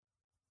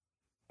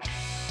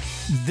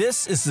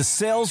This is the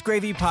Sales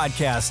Gravy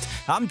Podcast.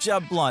 I'm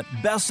Jeb Blunt,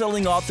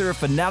 best-selling author of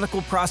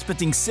Fanatical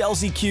Prospecting,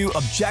 Sales EQ,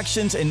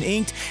 Objections, and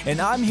Inked,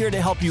 and I'm here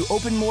to help you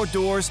open more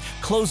doors,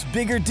 close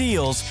bigger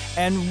deals,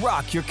 and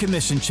rock your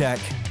commission check.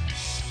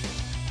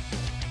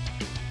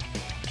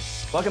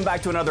 Welcome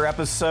back to another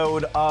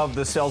episode of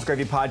the Sales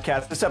Gravy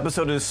Podcast. This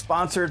episode is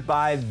sponsored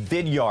by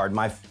Vidyard,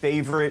 my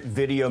favorite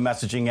video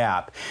messaging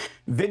app.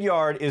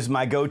 Vidyard is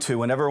my go-to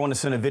whenever I want to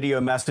send a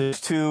video message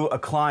to a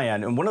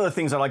client. And one of the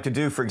things I like to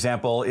do, for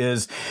example,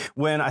 is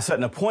when I set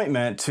an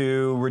appointment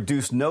to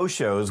reduce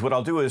no-shows, what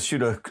I'll do is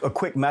shoot a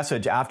quick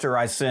message after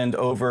I send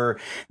over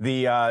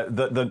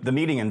the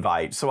meeting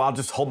invite. So I'll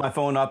just hold my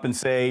phone up and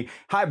say,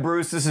 "Hi,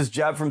 Bruce, this is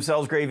Jeb from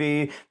Sales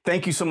Gravy.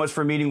 Thank you so much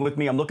for meeting with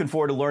me. I'm looking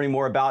forward to learning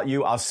more about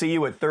you. I'll see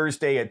you at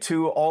Thursday at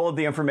 2. All of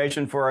the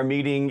information for our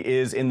meeting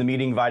is in the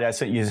meeting invite I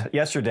sent you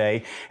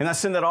yesterday." And I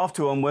send that off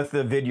to them with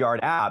the Vidyard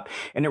app.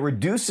 And it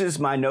reduces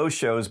my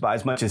no-shows by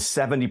as much as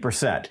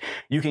 70%.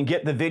 You can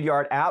get the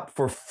Vidyard app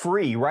for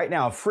free right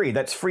now, free.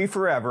 That's free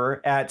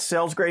forever at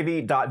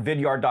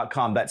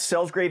salesgravy.vidyard.com. That's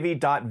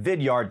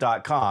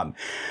salesgravy.vidyard.com.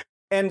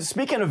 And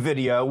speaking of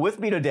video, with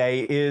me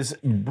today is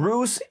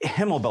Bruce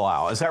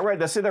Himmelblau. Is that right?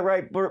 Did I say that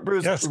right,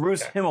 Bruce? Yes.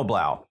 Bruce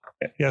Himmelblau.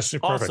 Yes,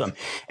 perfect. Awesome.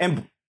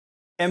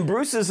 And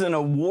Bruce is an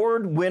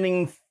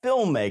award-winning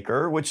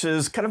filmmaker, which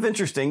is kind of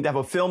interesting to have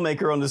a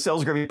filmmaker on the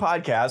Sales Gravy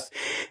Podcast.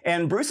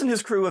 And Bruce and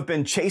his crew have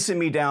been chasing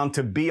me down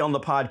to be on the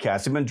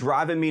podcast. They've been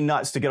driving me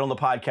nuts to get on the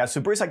podcast.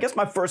 So Bruce, I guess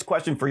my first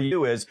question for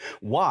you is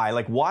why?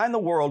 Like, why in the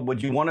world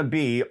would you want to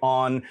be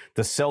on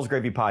the Sales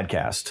Gravy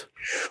Podcast?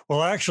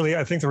 Well, actually,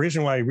 I think the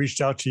reason why I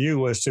reached out to you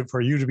was for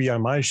you to be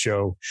on my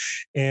show.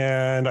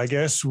 And I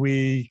guess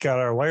we got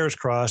our wires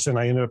crossed and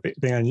I ended up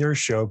being on your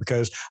show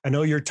because I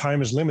know your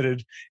time is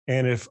limited.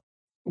 And if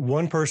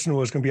one person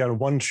was going to be on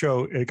one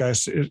show, I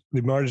guess the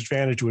more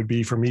advantage would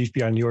be for me to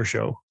be on your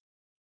show.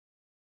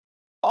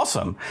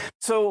 Awesome.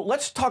 So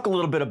let's talk a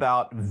little bit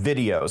about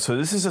video. So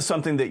this is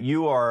something that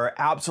you are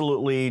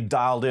absolutely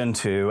dialed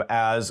into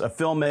as a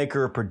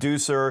filmmaker,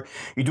 producer.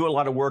 You do a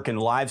lot of work in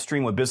live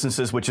stream with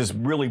businesses, which has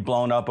really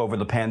blown up over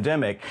the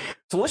pandemic.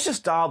 So let's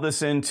just dial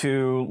this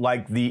into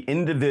like the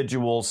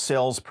individual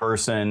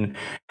salesperson.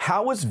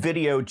 How is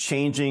video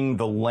changing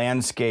the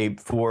landscape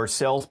for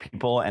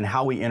salespeople and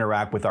how we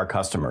interact with our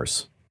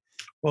customers?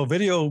 Well,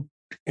 video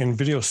and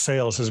video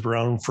sales has been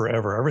around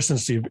forever. Ever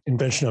since the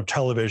invention of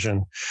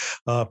television,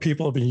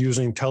 people have been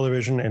using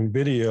television and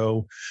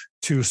video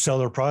to sell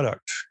their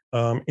product.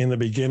 In the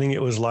beginning,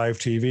 it was live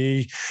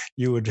TV.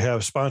 You would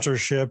have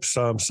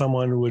sponsorships.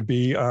 Someone would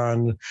be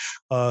on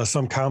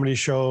some comedy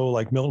show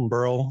like Milton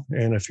Berle.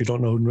 And if you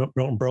don't know who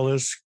Milton Berle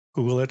is,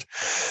 Google it.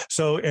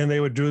 So, and they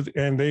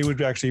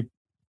would actually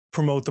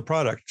promote the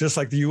product, just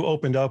like you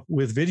opened up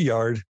with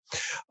Vidyard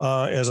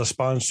as a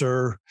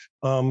sponsor.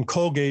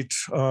 Colgate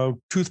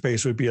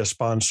toothpaste would be a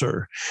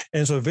sponsor,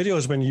 and so video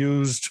has been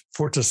used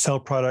to sell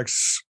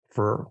products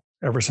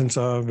ever since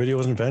video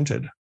was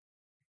invented.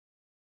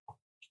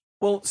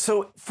 Well,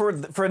 so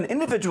for an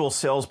individual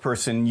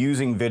salesperson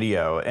using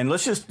video, and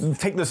let's just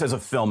take this as a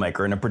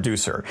filmmaker and a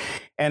producer.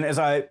 And as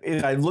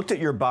I looked at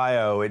your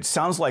bio, it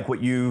sounds like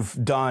what you've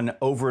done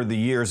over the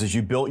years as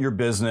you built your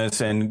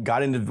business and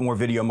got into more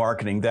video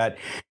marketing, that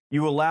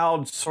you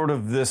allowed sort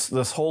of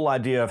this whole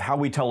idea of how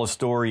we tell a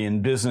story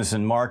in business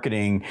and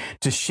marketing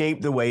to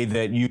shape the way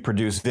that you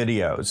produce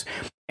videos.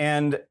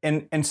 And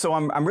so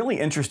I'm really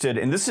interested,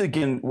 and this is,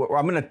 again,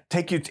 I'm going to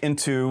take you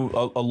into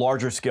a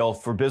larger scale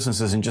for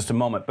businesses in just a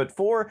moment, but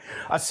for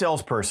a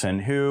salesperson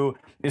who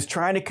is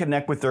trying to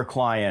connect with their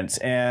clients,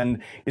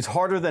 and it's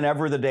harder than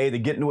ever today to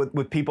get in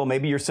with people.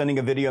 Maybe you're sending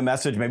a video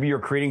message, maybe you're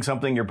creating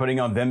something you're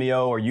putting on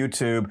Vimeo or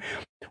YouTube.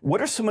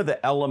 What are some of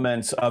the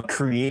elements of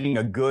creating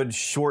a good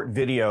short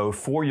video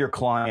for your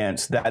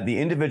clients that the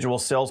individual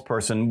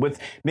salesperson, with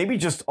maybe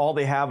just all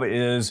they have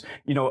is,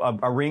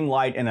 a ring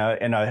light and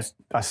a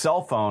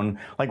cell phone,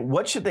 like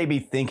what should they be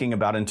thinking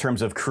about in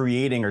terms of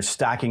creating or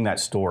stacking that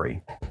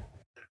story?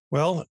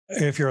 Well,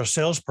 if you're a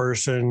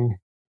salesperson,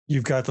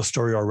 you've got the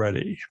story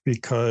already,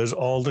 because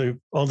all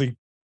the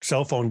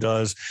cell phone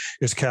does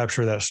is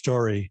capture that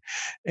story.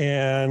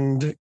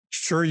 And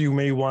sure, you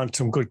may want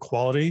some good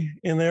quality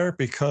in there,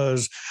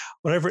 because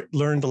what I've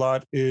learned a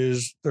lot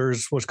is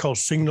there's what's called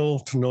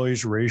signal to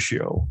noise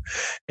ratio.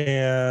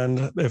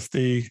 And if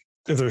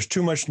there's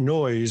too much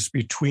noise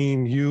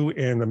between you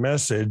and the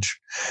message,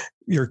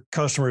 your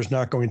customer is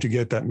not going to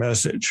get that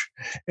message.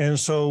 And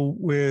so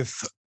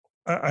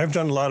I've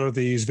done a lot of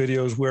these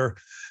videos where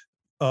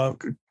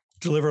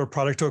deliver a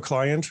product to a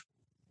client,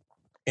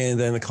 and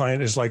then the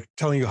client is like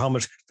telling you how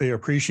much they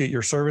appreciate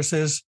your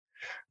services.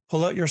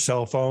 Pull out your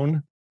cell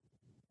phone,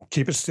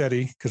 keep it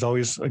steady, because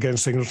always, again,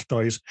 signal to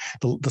noise.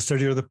 The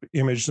steadier the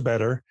image, the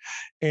better.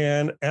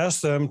 And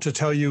ask them to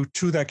tell you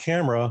to that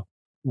camera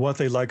what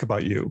they like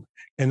about you.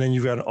 And then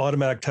you've got an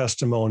automatic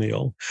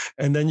testimonial.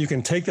 And then you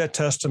can take that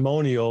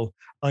testimonial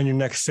on your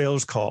next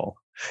sales call.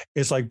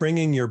 It's like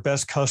bringing your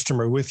best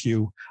customer with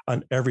you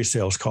on every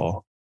sales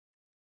call.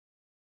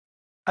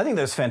 I think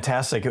that's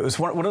fantastic. It was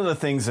one of the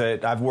things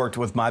that I've worked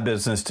with my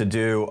business to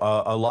do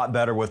a lot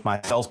better with my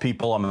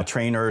salespeople and my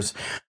trainers.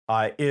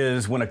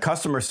 Is when a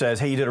customer says,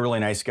 "Hey, you did a really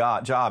nice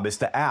job," is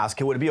to ask,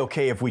 "Hey, would it be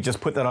okay if we just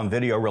put that on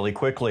video really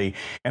quickly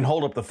and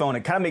hold up the phone?"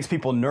 It kind of makes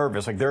people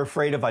nervous, like they're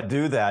afraid if I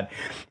do that.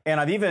 And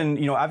I've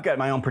even, I've got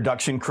my own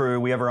production crew.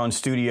 We have our own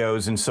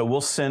studios, and so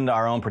we'll send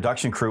our own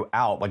production crew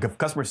out. Like if a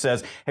customer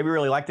says, "Hey, we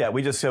really like that,"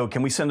 we just say,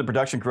 "Can we send the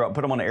production crew out,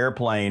 put them on an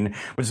airplane,"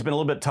 which has been a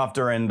little bit tough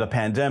during the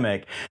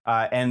pandemic,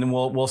 and then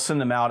we'll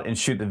send them out and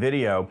shoot the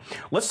video.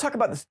 Let's talk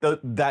about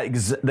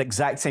the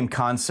exact same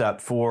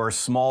concept for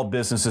small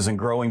businesses and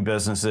growing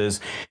businesses.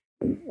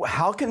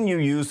 How can you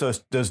use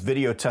those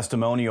video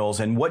testimonials,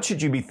 and what should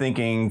you be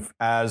thinking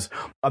as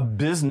a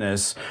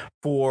business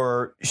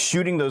for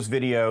shooting those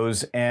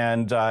videos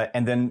and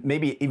then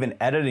maybe even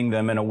editing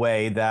them in a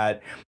way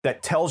that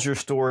tells your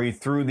story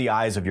through the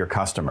eyes of your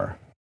customer?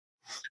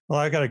 Well,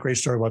 I got a great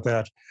story about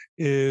that.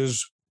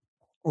 Is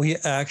we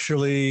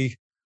actually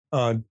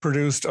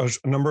produced a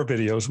number of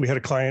videos. We had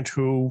a client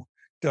who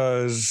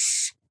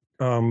does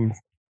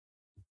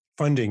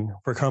funding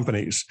for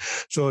companies.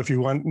 So if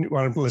you want,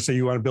 let's say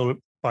you want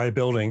to buy a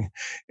building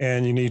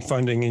and you need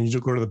funding, and you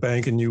go to the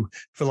bank and you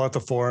fill out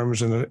the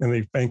forms, and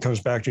the bank comes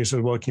back to you and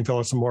says, "Well, can you fill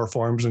out some more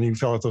forms?" And you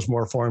fill out those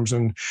more forms,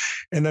 and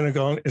then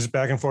it's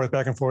back and forth,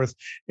 back and forth.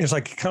 It's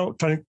like trying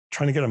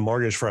to get a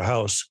mortgage for a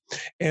house.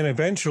 And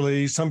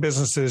eventually some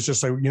businesses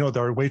just like,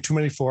 there are way too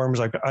many forms.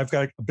 I've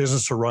got a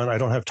business to run. I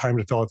don't have time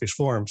to fill out these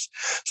forms.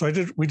 So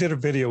we did a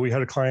video. We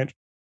had a client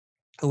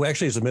who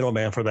actually is a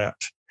middleman for that.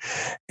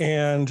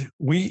 And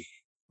we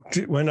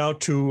went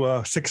out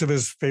to 6 of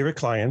his favorite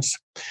clients,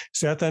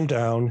 sat them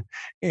down,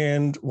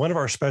 and one of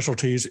our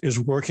specialties is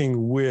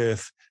working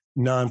with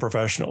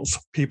non-professionals,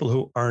 people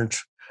who aren't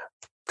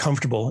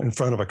comfortable in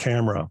front of a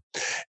camera.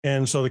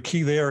 And so the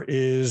key there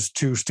is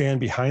to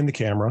stand behind the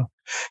camera,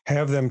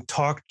 have them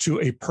talk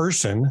to a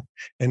person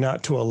and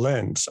not to a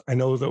lens. I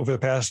know that over the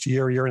past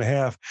year and a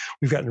half,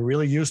 we've gotten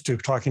really used to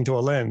talking to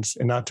a lens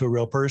and not to a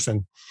real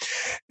person.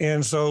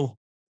 And so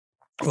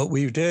what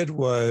we did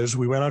was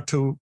we went out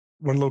to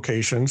one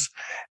locations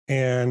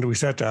and we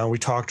sat down, we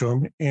talked to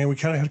them, and we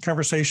kind of had a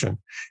conversation,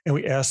 and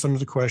we asked them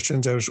the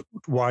questions as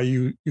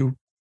why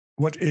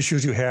what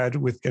issues you had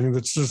with getting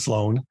this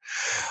loan,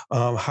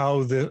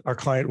 how our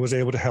client was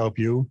able to help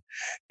you.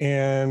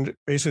 And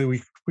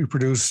basically we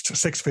produced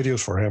 6 videos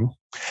for him,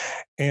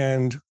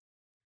 and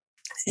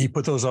he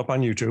put those up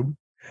on YouTube,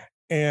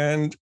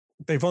 and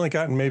they've only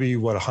gotten maybe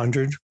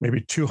 100,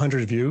 maybe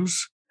 200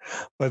 views.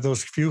 But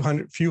those few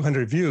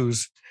hundred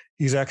views,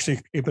 he's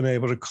actually been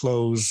able to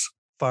close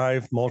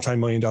 5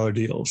 multi-million-dollar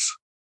deals.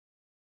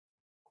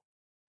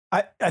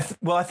 I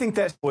think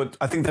that's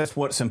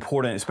what's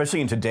important,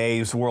 especially in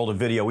today's world of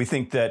video. We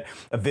think that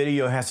a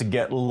video has to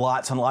get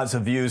lots and lots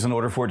of views in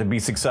order for it to be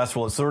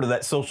successful. It's sort of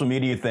that social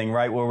media thing,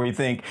 right? Where we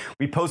think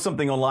we post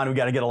something online, we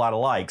got to get a lot of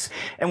likes.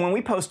 And when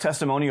we post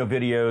testimonial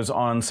videos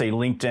on, say,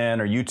 LinkedIn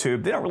or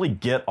YouTube, they don't really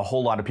get a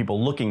whole lot of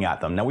people looking at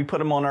them. Now, we put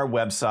them on our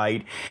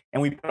website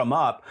and we put them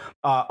up,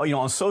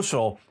 on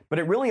social. But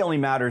it really only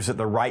matters that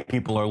the right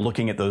people are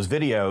looking at those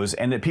videos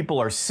and that people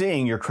are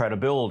seeing your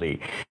credibility.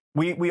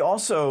 We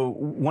also,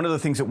 one of the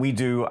things that we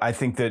do, I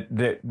think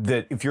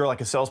that if you're like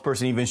a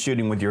salesperson, even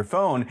shooting with your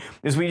phone,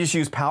 is we just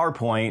use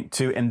PowerPoint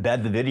to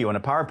embed the video in a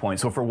PowerPoint.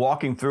 So if we're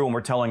walking through and we're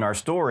telling our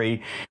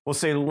story, we'll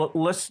say,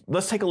 let's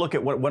take a look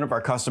at what one of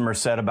our customers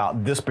said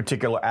about this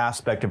particular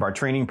aspect of our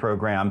training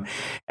program.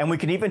 And we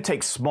can even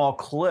take small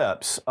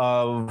clips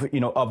of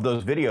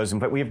those videos.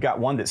 In fact, we've got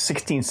one that's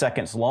 16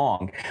 seconds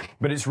long,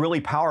 but it's really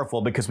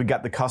powerful because we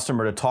got the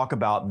customer to talk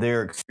about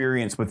their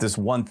experience with this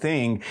one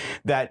thing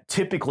that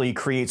typically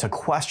creates a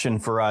question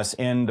for us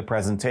in the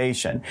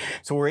presentation.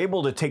 So we're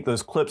able to take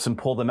those clips and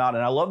pull them out.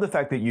 And I love the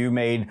fact that you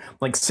made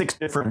like 6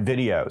 different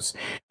videos.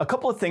 A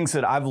couple of things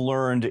that I've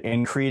learned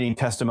in creating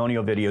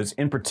testimonial videos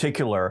in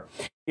particular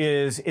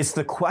is it's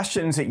the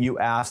questions that you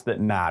ask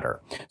that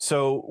matter.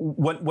 So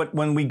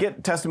when we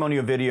get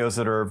testimonial videos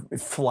that are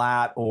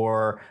flat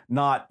or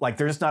not, like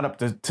they're just not up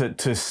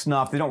to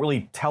snuff, they don't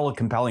really tell a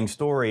compelling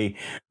story,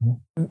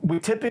 we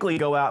typically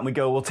go out and we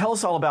go, well, tell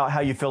us all about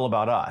how you feel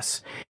about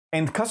us.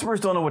 And customers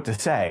don't know what to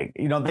say.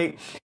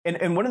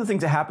 And one of the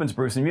things that happens,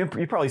 Bruce, and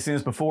you've probably seen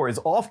this before,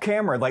 is off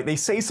camera, like they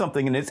say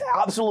something and it's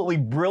absolutely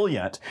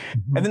brilliant.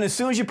 Mm-hmm. And then as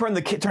soon as you turn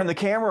the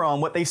camera on,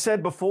 what they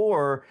said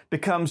before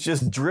becomes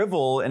just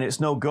drivel and it's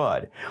no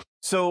good.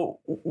 So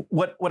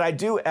what I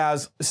do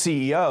as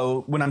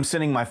CEO when I'm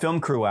sending my film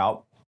crew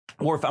out,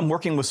 or if I'm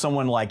working with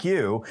someone like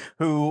you,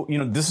 who,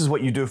 this is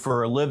what you do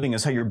for a living,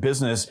 is how your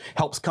business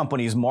helps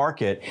companies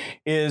market,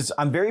 is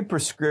I'm very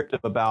prescriptive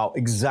about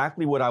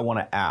exactly what I want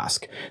to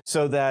ask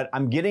so that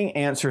I'm getting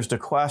answers to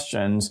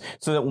questions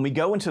so that when we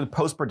go into the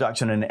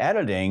post-production and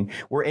editing,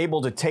 we're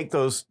able to take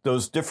those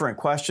different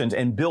questions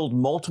and build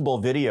multiple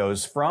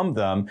videos from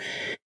them.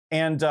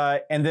 And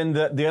then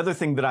the other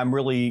thing that I'm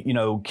really,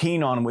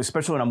 keen on,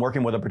 especially when I'm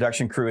working with a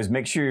production crew, is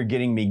make sure you're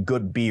getting me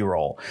good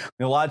B-roll.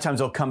 A lot of times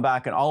they'll come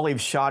back and all they've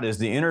shot is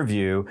the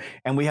interview,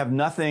 and we have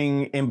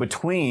nothing in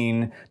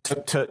between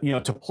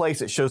to place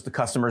that shows the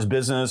customer's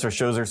business or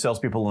shows their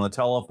salespeople on the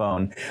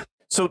telephone.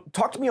 So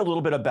talk to me a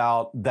little bit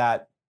about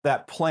that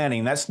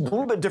planning. That's a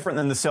little bit different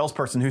than the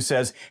salesperson who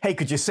says, "Hey,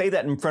 could you say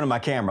that in front of my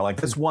camera?" Like,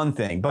 that's one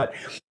thing, but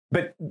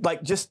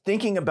like just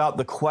thinking about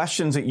the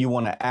questions that you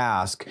want to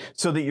ask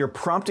so that you're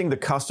prompting the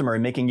customer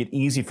and making it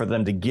easy for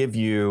them to give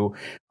you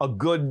a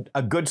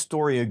good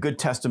story, a good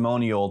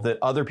testimonial that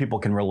other people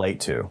can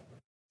relate to.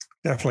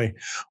 Definitely.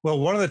 Well,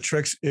 one of the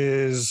tricks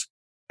is,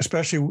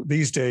 especially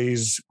these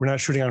days, we're not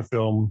shooting on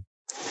film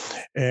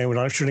and we're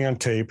not shooting on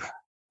tape.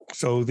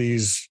 So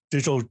these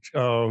digital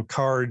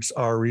cards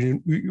are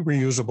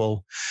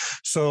reusable.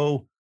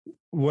 So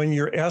when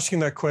you're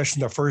asking that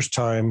question the first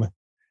time,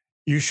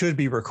 you should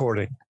be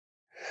recording.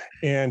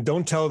 And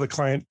don't tell the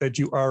client that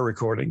you are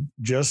recording.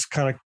 Just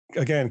kind of,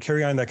 again,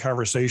 carry on that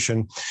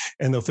conversation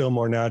and they'll feel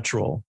more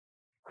natural.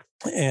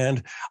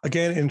 And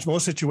again, in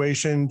most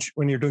situations,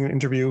 when you're doing an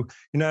interview,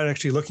 you're not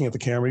actually looking at the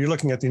camera, you're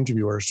looking at the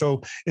interviewer.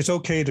 So it's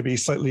okay to be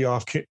slightly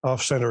off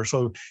center.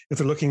 So if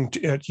they're looking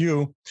at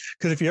you,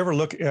 because if you ever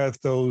look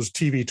at those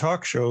TV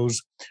talk shows,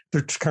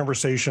 their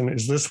conversation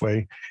is this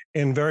way.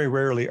 And very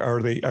rarely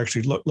are they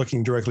actually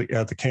looking directly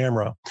at the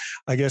camera.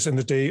 I guess in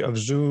the day of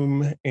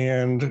Zoom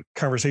and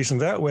conversation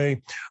that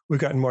way, we've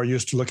gotten more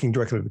used to looking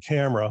directly at the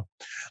camera.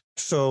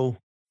 So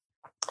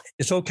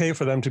it's okay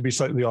for them to be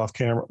slightly off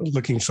camera,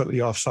 looking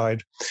slightly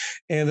offside.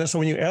 And then so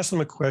when you ask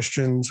them a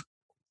question,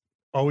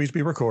 always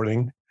be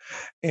recording.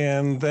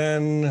 And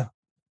then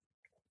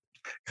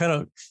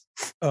kind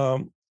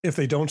of, if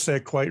they don't say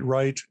it quite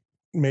right,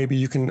 maybe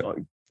you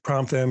can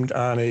prompt them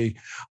on a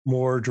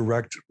more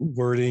direct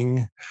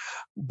wording.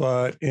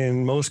 But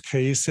in most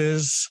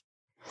cases,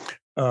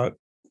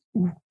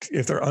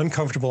 if they're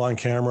uncomfortable on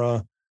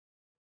camera,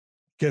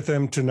 get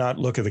them to not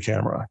look at the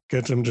camera,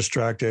 get them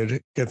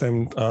distracted, get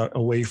them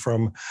away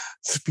from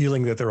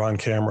feeling that they're on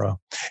camera.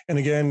 And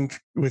again,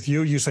 with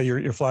you say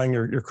you're flying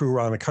your crew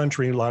around the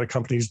country. A lot of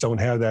companies don't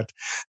have that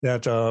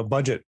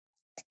budget.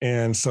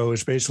 And so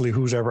it's basically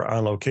who's ever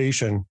on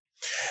location.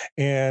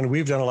 And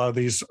we've done a lot of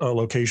these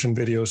location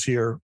videos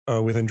here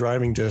within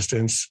driving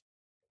distance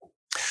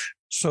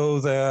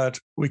so that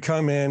we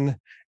come in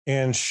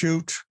and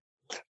shoot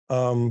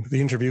the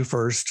interview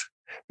first,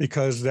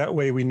 because that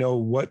way we know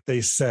what they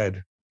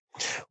said.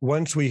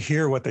 Once we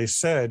hear what they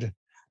said,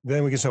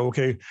 then we can say,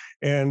 okay,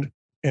 and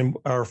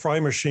our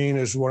fry machine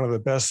is one of the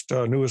best,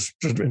 newest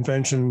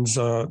inventions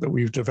that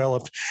we've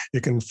developed.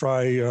 It can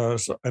fry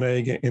an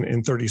egg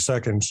in 30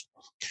 seconds.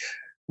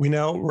 We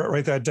now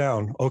write that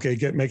down. Okay,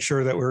 make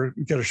sure that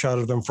we get a shot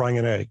of them frying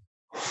an egg.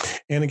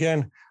 And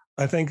again,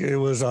 I think it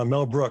was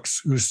Mel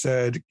Brooks who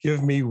said,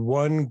 "Give me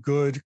one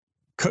good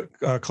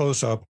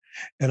close-up,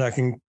 and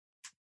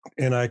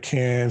I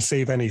can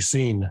save any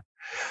scene."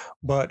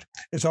 But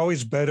it's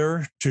always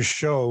better to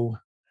show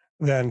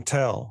than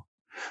tell.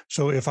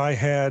 So if I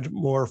had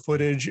more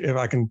footage, if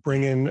I can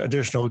bring in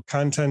additional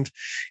content,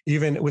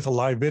 even with a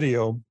live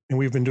video, and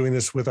we've been doing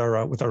this with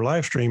our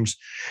live streams,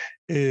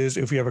 is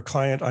if we have a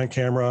client on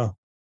camera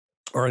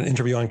or an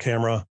interview on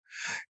camera,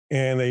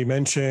 and they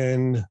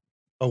mention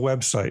a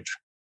website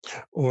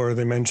or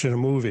they mention a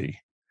movie,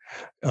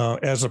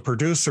 as a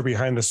producer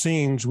behind the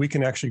scenes, we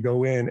can actually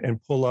go in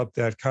and pull up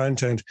that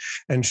content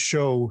and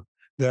show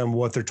them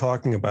what they're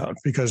talking about,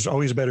 because it's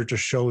always better to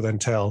show than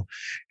tell.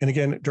 And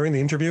again, during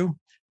the interview,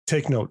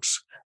 take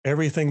notes.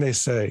 Everything they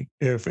say.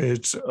 If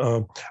it's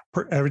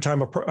every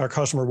time our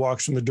customer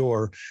walks in the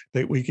door,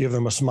 we give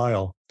them a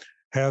smile.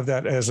 Have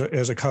that as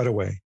a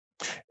cutaway.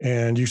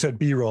 And you said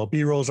B-roll.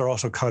 B-rolls are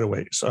also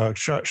cutaways,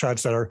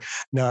 shots that are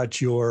not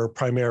your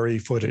primary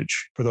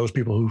footage, for those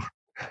people who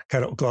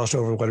kind of glossed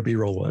over what a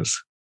B-roll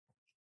was.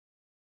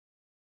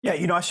 Yeah,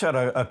 I shot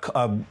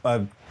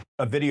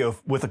a video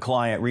with a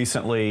client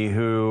recently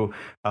who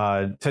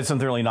said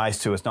something really nice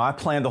to us. Now, I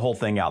planned the whole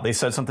thing out. They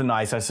said something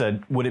nice. I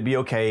said, "Would it be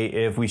okay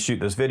if we shoot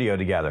this video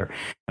together?"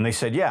 And they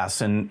said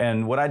yes.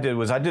 And what I did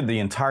was I did the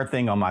entire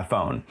thing on my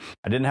phone.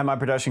 I didn't have my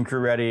production crew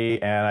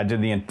ready, and I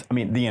did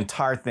the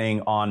entire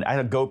thing on. I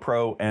had a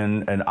GoPro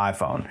and an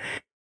iPhone.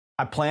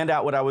 I planned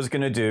out what I was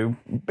going to do,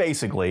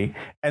 basically,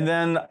 and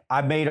then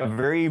I made a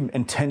very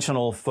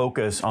intentional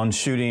focus on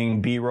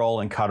shooting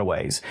B-roll and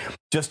cutaways,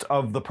 just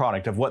of the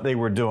product, of what they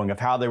were doing, of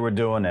how they were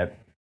doing it.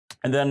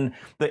 And then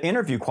the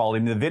interview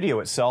quality, the video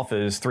itself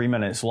is 3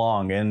 minutes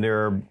long, and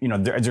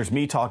there's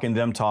me talking,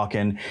 them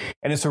talking,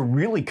 and it's a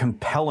really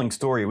compelling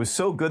story. It was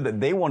so good that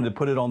they wanted to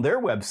put it on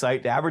their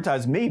website to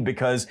advertise me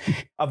because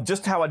of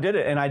just how I did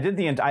it. And I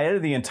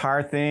edited the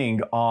entire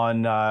thing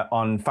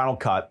on Final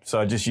Cut. So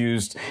I just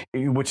used,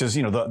 which is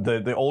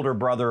the older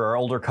brother or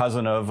older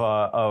cousin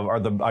or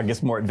the, I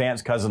guess, more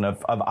advanced cousin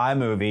of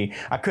iMovie.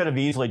 I could have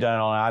easily done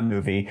it on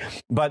iMovie,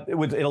 but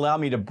it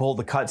allowed me to pull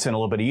the cuts in a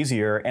little bit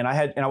easier, and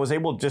I was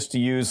able just to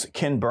use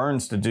Ken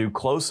Burns to do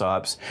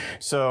close-ups.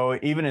 So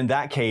even in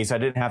that case, I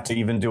didn't have to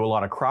even do a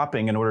lot of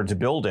cropping in order to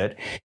build it.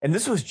 And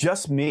this was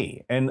just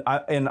me. And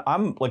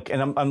I'm looking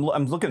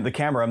at the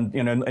camera,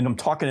 and I'm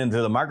talking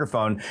into the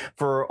microphone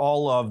for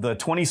all of the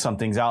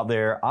 20-somethings out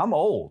there. I'm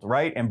old,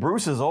 right? And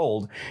Bruce is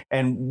old,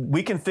 and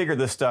we can figure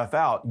this stuff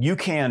out. You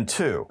can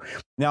too.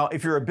 Now,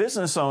 if you're a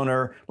business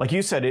owner, like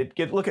you said, it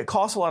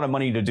costs a lot of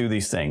money to do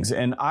these things.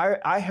 And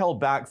I held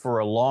back for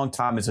a long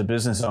time as a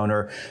business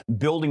owner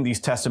building these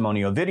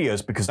testimonial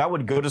videos, because I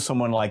would go to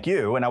someone like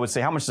you and I would say,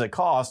 how much does it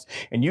cost?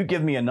 And you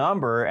give me a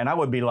number and I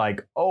would be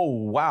like, oh,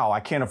 wow, I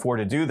can't afford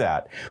to do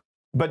that.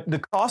 But the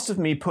cost of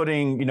me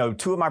putting,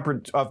 two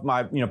of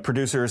my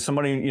producers,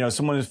 someone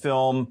who's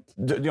film,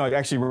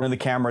 actually running the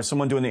camera,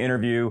 someone doing the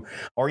interview,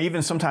 or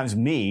even sometimes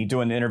me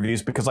doing the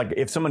interviews, because like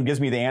if someone gives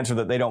me the answer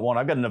that they don't want,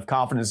 I've got enough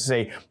confidence to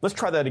say, let's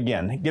try that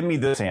again. Give me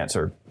this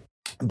answer.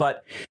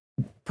 But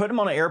put them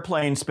on an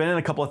airplane, spending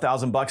a couple of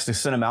 $1,000 to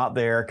send them out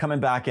there, coming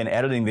back and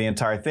editing the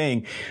entire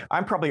thing.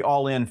 I'm probably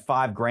all in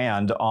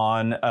 $5,000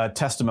 on a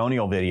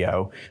testimonial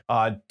video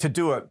to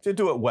do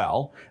it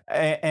well.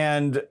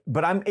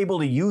 But I'm able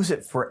to use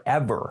it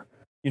forever.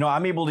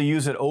 I'm able to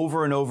use it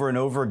over and over and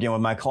over again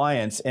with my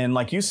clients. And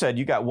like you said,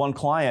 you got one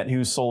client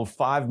who sold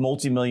 5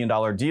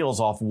 multi-million-dollar deals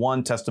off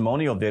one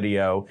testimonial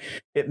video.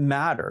 It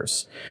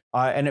matters.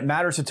 And it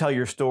matters to tell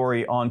your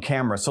story on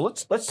camera. So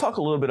let's talk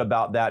a little bit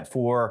about that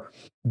for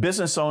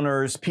business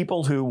owners,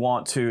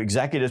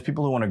 executives,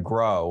 people who want to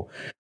grow.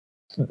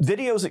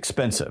 Video is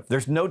expensive.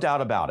 There's no doubt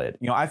about it.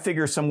 I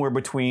figure somewhere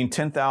between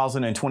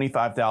 $10,000 and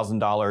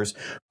 $25,000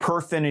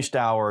 per finished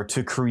hour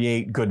to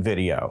create good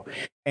video.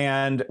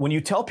 And when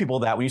you tell people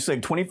that, when you say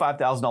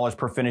 $25,000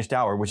 per finished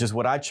hour, which is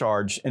what I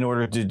charge in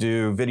order to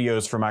do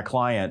videos for my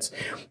clients,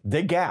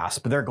 they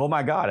gasp. They're like, oh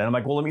my God. And I'm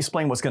like, well, let me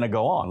explain what's going to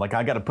go on. Like,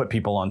 I got to put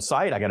people on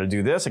site. I got to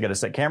do this. I got to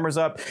set cameras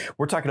up.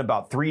 We're talking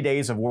about 3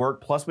 days of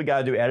work. Plus we got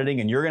to do editing,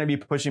 and you're going to be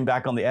pushing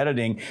back on the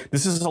editing.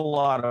 This is a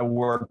lot of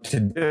work to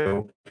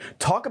do.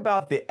 Talk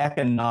about the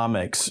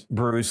economics,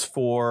 Bruce,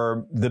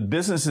 for the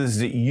businesses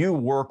that you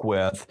work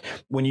with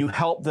when you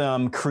help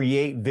them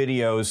create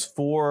videos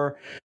for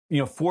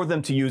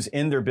them to use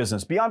in their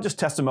business beyond just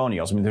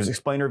testimonials. I mean, there's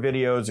explainer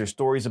videos, there's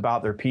stories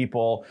about their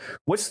people.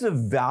 What's the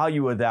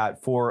value of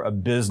that for a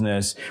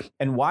business?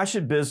 And why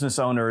should business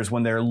owners,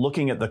 when they're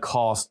looking at the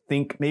cost,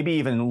 think maybe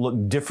even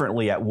look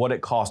differently at what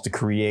it costs to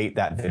create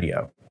that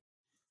video?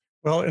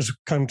 Well, it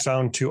comes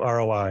down to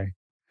ROI,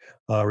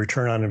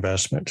 return on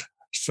investment.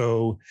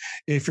 So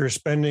if you're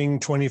spending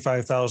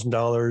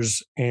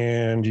 $25,000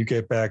 and you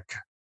get back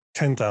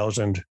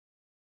 $10,000,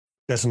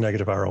 that's a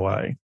negative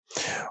ROI.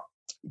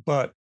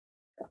 But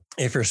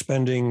if you're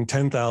spending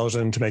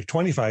 $10,000 to make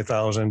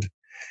 $25,000,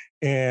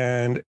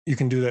 and you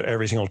can do that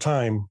every single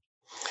time,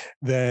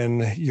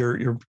 then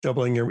you're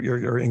doubling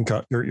your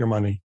income, your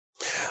money.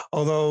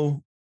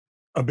 Although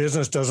a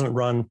business doesn't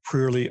run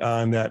purely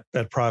on that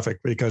profit,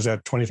 because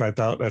that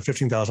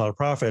 $15,000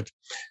 profit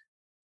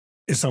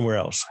is somewhere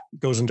else. It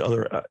goes into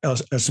other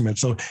estimates.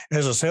 So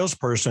as a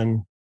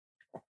salesperson,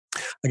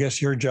 I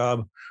guess your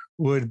job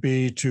would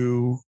be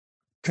to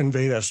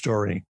convey that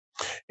story,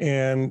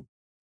 and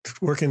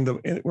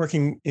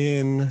working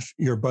in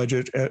your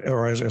budget,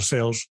 or as a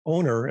sales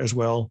owner as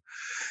well.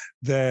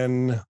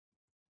 Then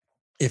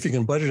if you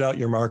can budget out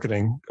your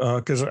marketing,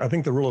 because I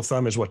think the rule of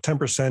thumb is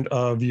 10%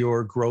 of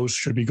your gross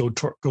should be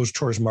goes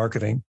towards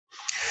marketing.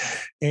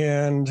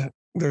 And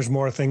there's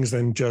more things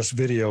than just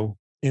video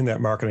in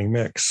that marketing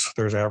mix.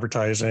 There's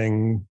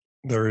advertising,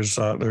 there's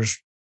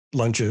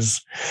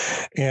lunches.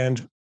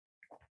 And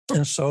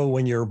so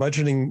when you're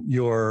budgeting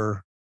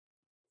your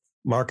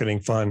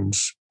marketing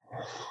funds,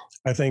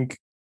 I think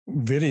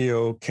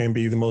video can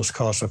be the most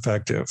cost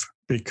effective,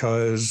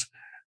 because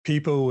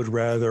people would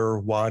rather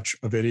watch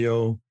a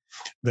video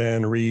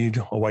than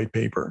read a white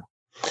paper.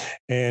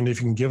 And if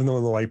you can give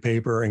them the white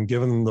paper and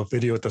give them the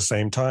video at the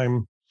same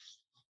time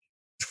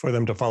for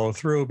them to follow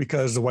through,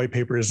 because the white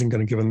paper isn't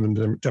going to give them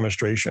the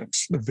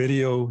demonstrations. The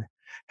video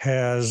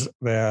has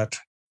that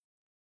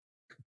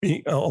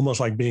almost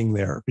like being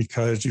there,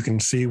 because you can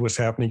see what's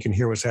happening, you can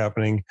hear what's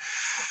happening.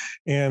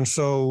 And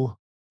so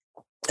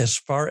as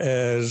far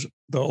as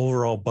the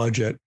overall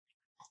budget,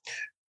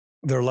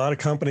 there are a lot of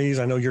companies.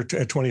 I know you're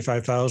at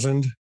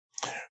 25,000.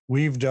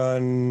 We've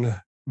done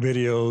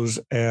videos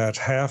at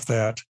half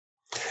that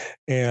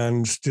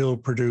and still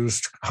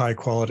produced high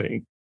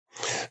quality.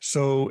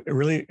 So it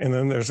really, and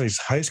then there's these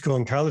high school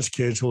and college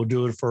kids who will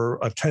do it for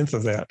a tenth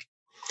of that,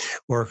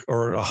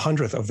 or a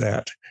hundredth of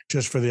that,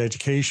 just for the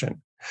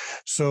education.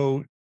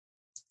 So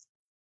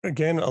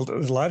again, a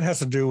lot has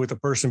to do with the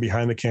person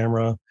behind the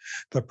camera,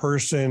 the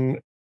person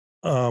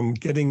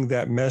getting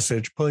that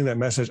message, pulling that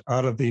message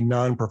out of the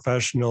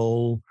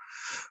non-professional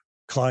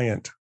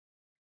client.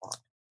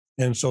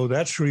 And so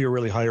that's who you're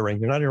really hiring.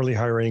 You're not really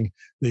hiring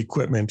the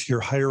equipment. You're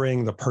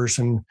hiring the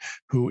person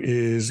who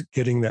is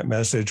getting that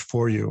message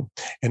for you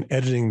and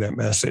editing that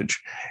message.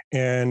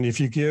 And if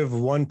you give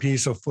one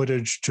piece of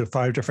footage to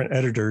 5 different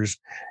editors,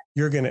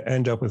 you're going to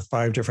end up with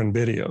 5 different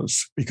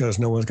videos, because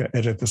no one's going to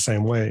edit the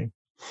same way.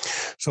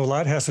 So a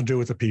lot has to do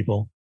with the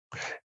people.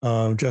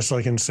 Just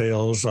like in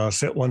sales,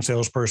 one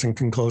salesperson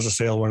can close a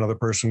sale, one other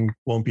person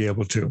won't be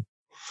able to.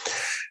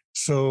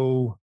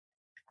 So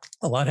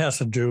a lot has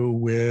to do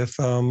with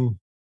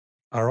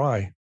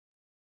ROI.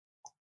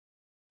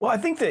 Well, I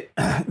think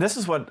that this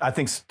is what I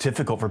think is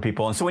difficult for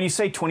people. And so when you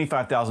say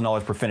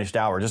 $25,000 per finished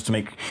hour, just to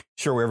make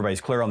sure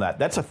everybody's clear on that,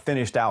 that's a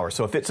finished hour.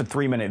 So if it's a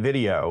 3-minute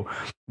video,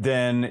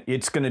 then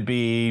it's going to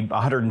be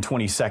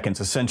 120 seconds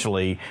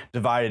essentially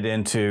divided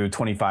into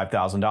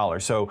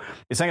 $25,000. So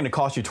it's not going to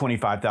cost you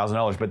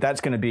 $25,000, but that's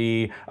going to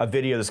be a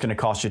video that's going to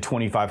cost you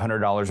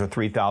 $2,500 or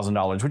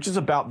 $3,000, which is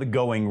about the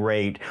going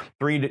rate,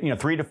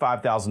 $3,000 to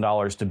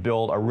 $5,000 to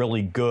build a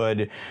really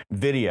good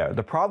video.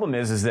 The problem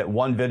is that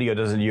one video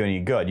doesn't do you any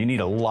good. You need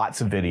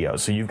lots of videos.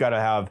 So you've got to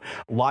have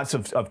lots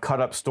of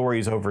cut up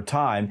stories over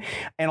time.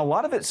 And a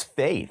lot of it's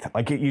faith.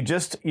 Like you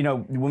just,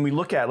 when we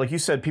look at, like you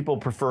said, people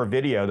prefer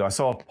video. I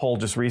saw a poll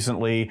just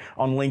recently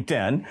on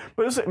LinkedIn,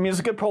 but it's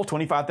a good poll.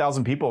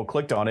 25,000 people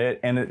clicked on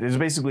it. And it was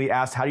basically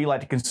asked, how do you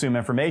like to consume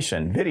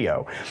information?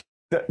 Video.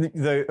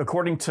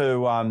 According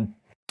to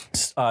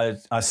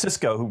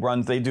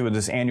Cisco, they do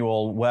this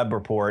annual web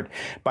report.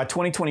 By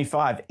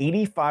 2025,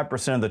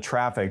 85% of the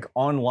traffic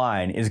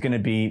online is going to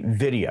be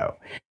video.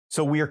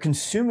 So we are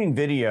consuming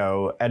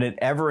video at an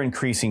ever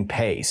increasing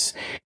pace.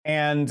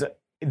 And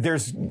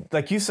there's,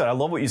 like you said, I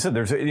love what you said,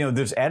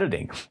 there's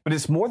editing, but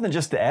it's more than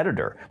just the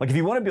editor. Like if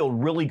you want to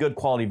build really good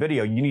quality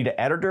video, you need an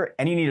editor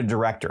and you need a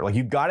director. Like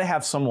you've got to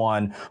have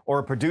someone or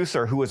a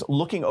producer who is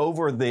looking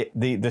over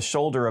the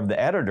shoulder of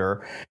the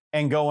editor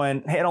and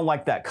going, hey, I don't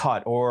like that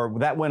cut, or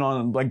that went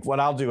on, like what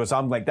I'll do is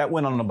I'm like, that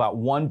went on about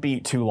 1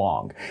 beat too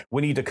long.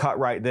 We need to cut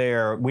right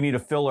there. We need a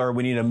filler.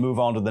 We need to move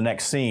on to the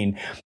next scene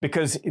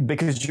because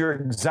you're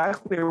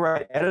exactly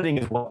right. Editing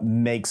is what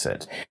makes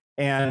it.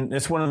 And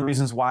it's one of the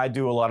reasons why I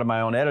do a lot of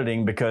my own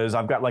editing, because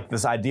I've got like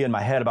this idea in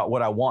my head about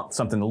what I want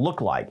something to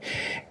look like.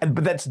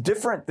 But that's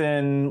different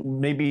than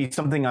maybe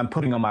something I'm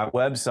putting on my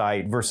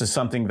website versus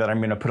something that I'm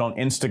going to put on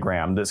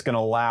Instagram that's going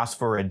to last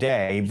for a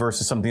day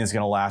versus something that's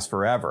going to last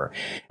forever.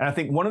 And I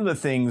think one of the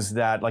things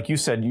that, like you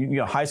said,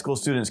 high school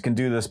students can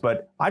do this,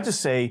 but I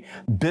just say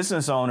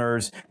business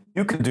owners,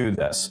 you can do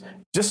this.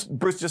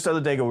 Bruce, just the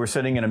other day ago, we were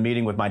sitting in a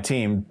meeting with my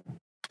team,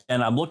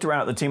 and I looked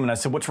around at the team and I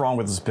said, what's wrong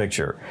with this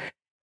picture?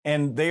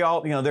 And they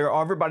all,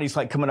 everybody's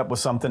like coming up with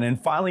something. And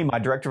finally, my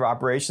director of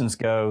operations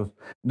goes,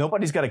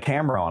 nobody's got a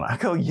camera on. I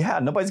go, yeah,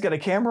 nobody's got a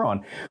camera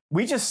on.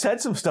 We just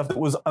said some stuff that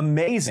was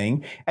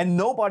amazing and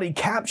nobody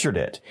captured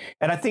it.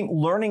 And I think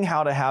learning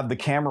how to have the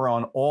camera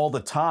on all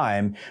the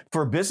time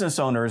for business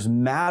owners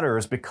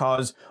matters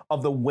because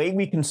of the way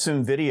we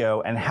consume video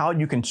and how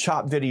you can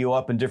chop video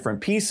up in different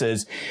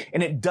pieces.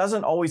 And it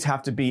doesn't always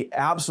have to be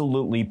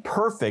absolutely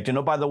perfect. And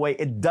oh, by the way,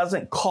 it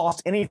doesn't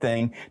cost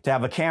anything to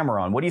have a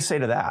camera on. What do you say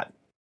to that?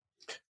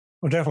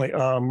 Well, definitely.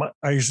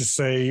 I used to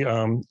say,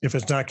 if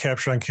it's not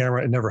captured on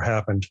camera, it never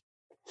happened.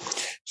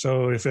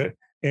 So we used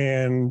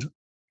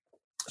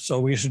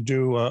to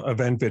do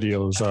event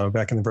videos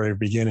back in the very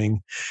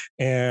beginning.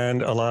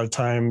 And a lot of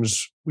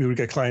times we would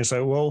get clients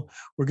say, well,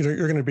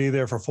 you're going to be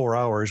there for 4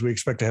 hours. We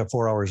expect to have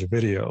 4 hours of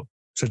video.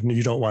 So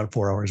you don't want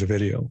 4 hours of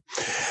video.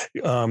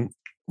 You want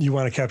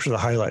to capture the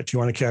highlights. You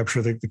want to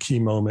capture the key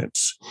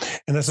moments.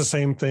 And that's the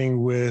same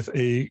thing with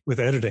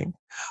editing.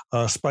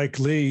 Spike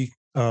Lee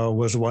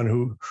was the one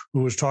who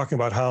was talking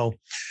about how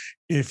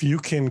if you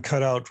can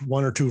cut out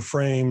 1 or 2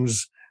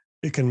 frames,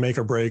 it can make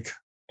or break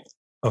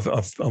of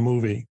a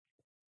movie.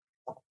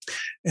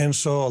 And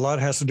so a lot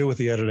has to do with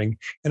the editing.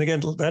 And again,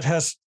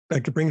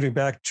 that brings me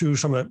back to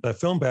some of that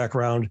film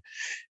background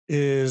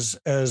is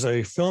as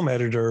a film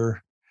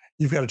editor,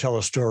 you've got to tell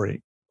a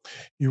story.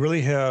 You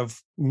really have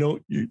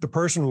the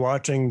person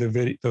watching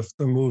the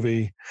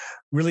movie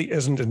really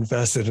isn't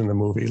invested in the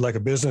movie, like a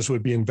business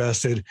would be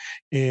invested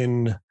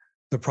in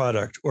the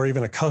product, or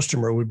even a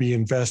customer would be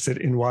invested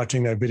in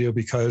watching that video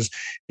because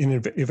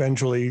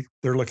eventually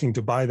they're looking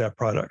to buy that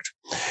product.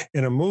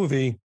 In a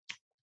movie,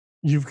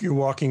 you're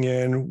walking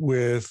in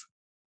with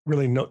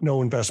really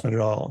no investment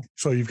at all.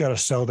 So you've got to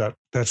sell that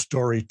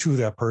story to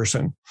that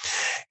person.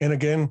 And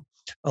again,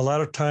 a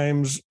lot of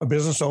times a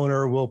business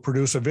owner will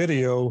produce a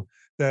video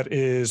that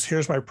is,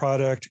 here's my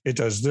product. It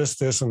does this,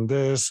 this, and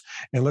this,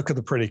 and look at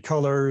the pretty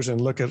colors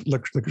and look at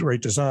the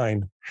great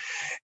design.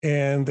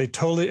 And they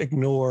totally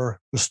ignore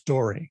the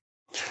story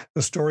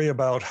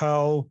about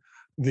how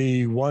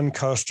the one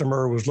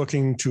customer was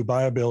looking to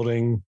buy a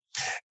building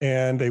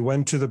and they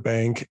went to the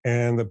bank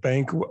and the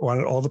bank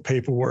wanted all the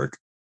paperwork.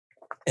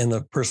 And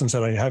the person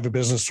said, I have a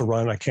business to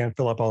run. I can't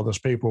fill up all this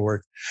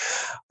paperwork.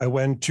 I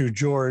went to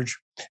George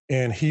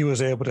and he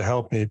was able to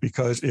help me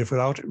because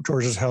without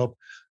George's help,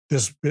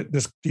 this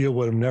deal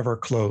would have never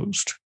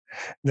closed.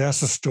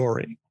 That's the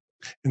story.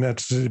 And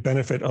that's the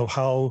benefit of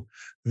how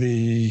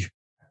the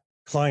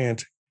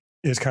client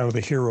is kind of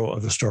the hero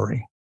of the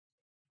story.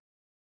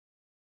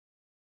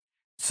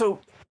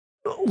 So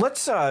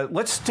let's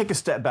take a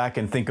step back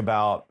and think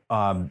about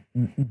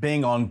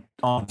being on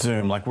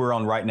Zoom, like we're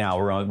on right now.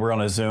 We're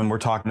on a Zoom. We're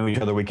talking to each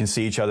other. We can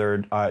see each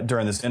other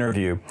during this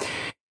interview.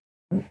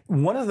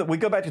 We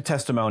go back to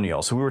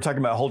testimonials. So we were talking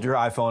about hold your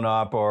iPhone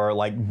up or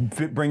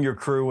like bring your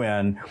crew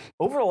in.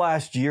 Over the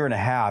last year and a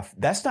half,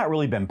 that's not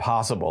really been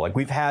possible. Like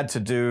we've had to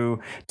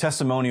do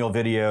testimonial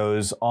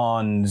videos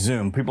on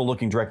Zoom, people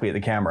looking directly at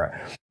the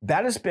camera.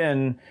 That has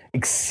been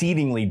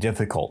exceedingly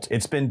difficult.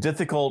 It's been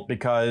difficult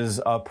because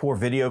of poor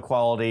video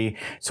quality.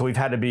 So we've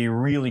had to be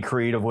really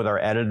creative with our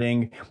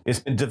editing. It's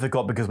been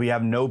difficult because we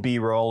have no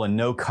B-roll and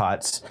no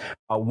cuts.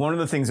 One of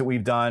the things that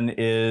we've done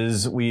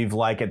is we've,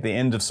 like, at the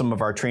end of some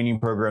of our training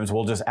programs,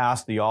 we'll just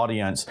ask the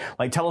audience,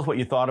 like, tell us what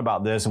you thought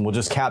about this, and we'll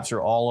just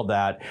capture all of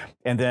that,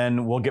 and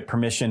then we'll get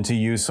permission to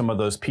use some of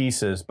those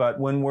pieces. But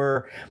when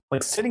we're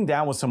like sitting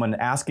down with someone,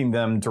 asking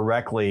them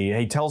directly,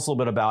 hey, tell us a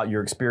little bit about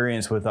your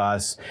experience with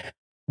us,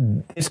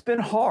 it's been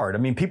hard. I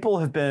mean, people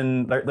have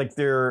been like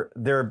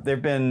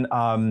they've been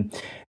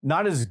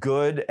not as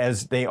good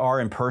as they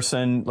are in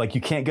person. Like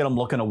you can't get them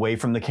looking away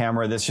from the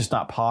camera. That's just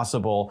not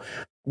possible.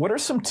 What are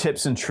some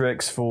tips and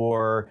tricks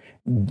for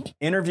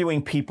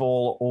interviewing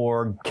people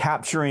or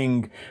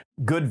capturing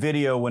good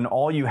video when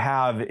all you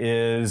have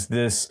is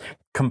this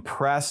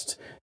compressed,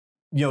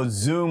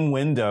 Zoom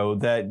window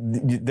that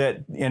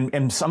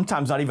and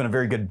sometimes not even a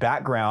very good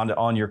background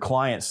on your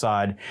client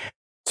side,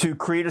 to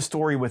create a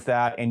story with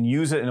that and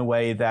use it in a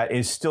way that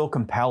is still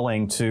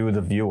compelling to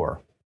the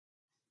viewer?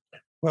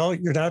 Well,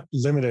 you're not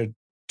limited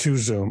to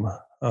Zoom.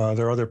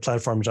 There are other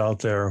platforms out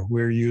there.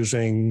 We're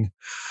using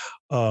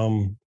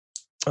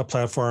a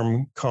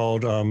platform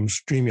called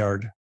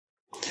StreamYard.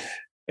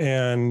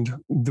 And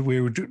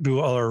we do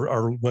all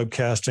our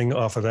webcasting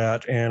off of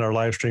that and our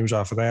live streams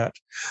off of that.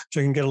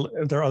 So you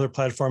can there are other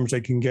platforms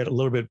that can get a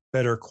little bit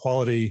better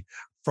quality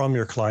from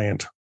your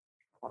client.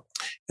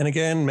 And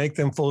again, make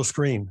them full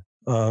screen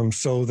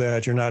so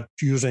that you're not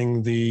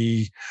using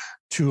the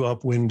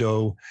 2-up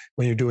window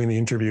when you're doing the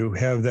interview.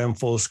 Have them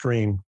full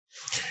screen.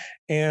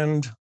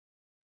 And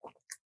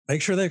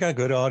make sure they've got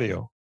good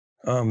audio.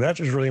 That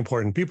is really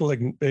important. People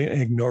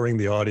ignoring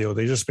the audio.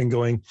 They've just been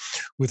going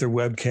with their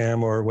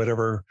webcam or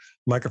whatever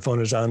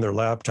microphone is on their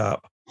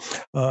laptop.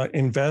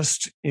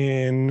 Invest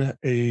in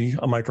a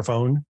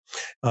microphone.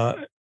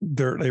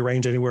 They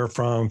range anywhere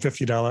from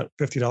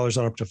 $50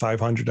 on up to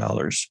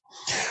 $500.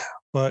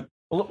 But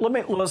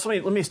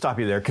let me stop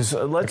you there, because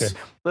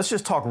let's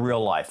just talk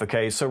real life.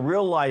 Okay, so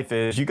real life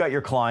is you got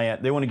your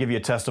client. They want to give you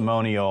a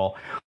testimonial.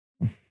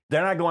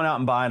 They're not going out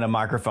and buying a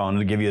microphone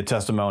to give you a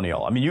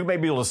testimonial. I mean, you may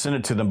be able to send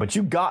it to them, but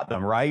you got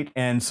them, right?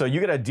 And so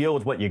you got to deal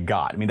with what you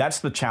got. I mean,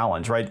 that's the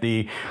challenge, right?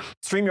 The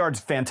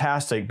StreamYard's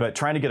fantastic, but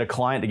trying to get a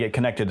client to get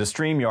connected to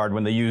StreamYard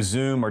when they use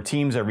Zoom or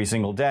Teams every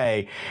single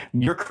day,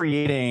 you're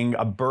creating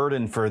a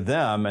burden for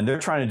them, and they're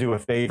trying to do a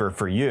favor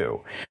for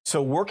you.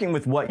 So working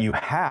with what you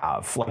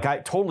have, like, I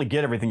totally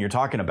get everything you're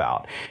talking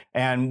about.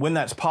 And when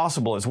that's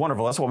possible, it's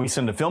wonderful. That's why we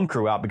send a film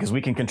crew out, because we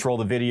can control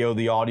the video,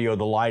 the audio,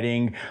 the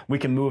lighting. We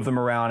can move them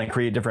around and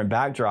create different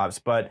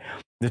backdrops. But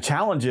the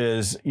challenge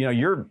is,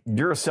 you're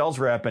a sales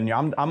rep, and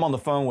I'm on the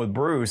phone with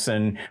Bruce,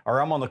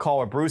 or I'm on the call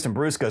with Bruce, and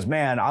Bruce goes,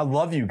 man, I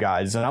love you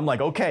guys. And I'm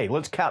like, okay,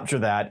 let's capture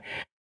that.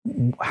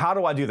 How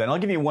do I do that? And I'll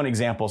give you one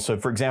example. So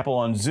for example,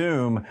 on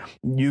Zoom,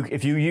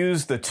 if you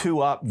use the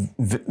 2-up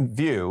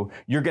view,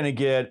 you're going to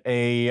get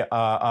a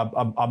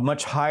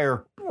much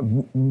higher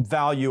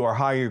value or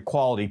higher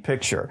quality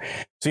picture.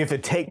 So you have to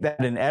take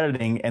that in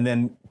editing and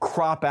then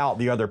crop out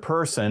the other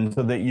person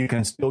so that you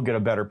can still get a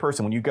better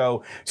person. When you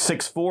go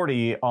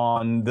 640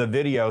 on the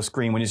video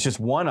screen, when it's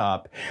just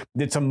 1-up,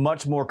 it's a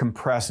much more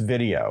compressed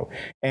video.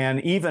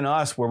 And even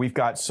us, where we've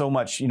got so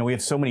much, we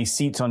have so many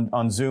seats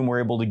on Zoom,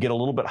 we're able to get a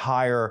little bit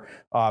higher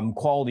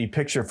quality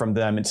picture from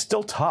them. It's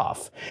still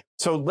tough.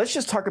 So let's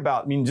just talk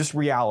about, just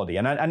reality.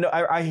 And I know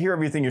I hear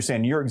everything you're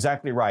saying. You're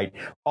exactly right.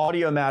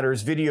 Audio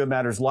matters, video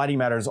matters, lighting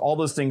matters, all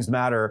those things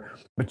matter.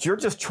 But you're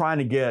just trying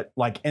to get,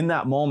 like, in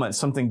that moment,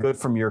 something good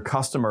from your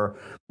customer.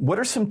 What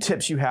are some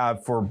tips you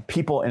have for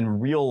people in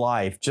real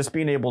life, just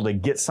being able to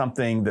get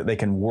something that they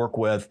can work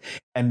with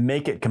and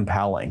make it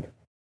compelling?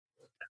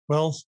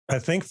 Well, I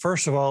think,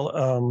 first of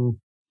all,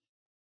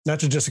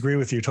 not to disagree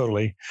with you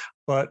totally,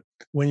 but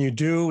when you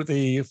do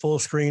the full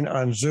screen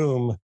on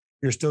Zoom,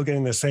 you're still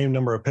getting the same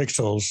number of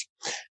pixels.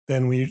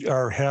 Then we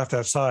are half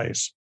that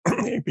size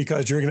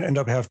because you're going to end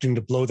up having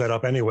to blow that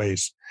up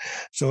anyways.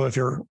 So if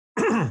you're,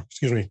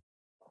 excuse me,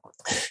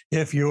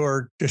 if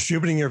you're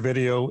distributing your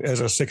video as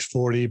a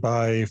 640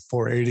 by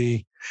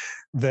 480,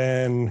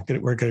 then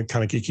we're getting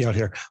kind of geeky out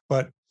here,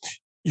 but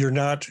you're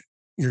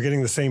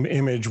getting the same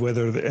image,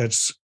 whether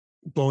it's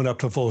blown up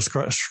to full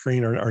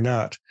screen or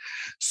not.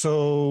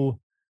 So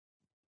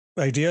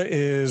the idea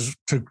is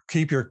to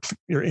keep your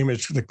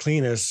image the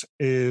cleanest,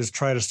 is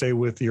try to stay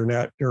with your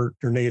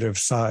native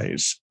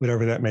size,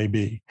 whatever that may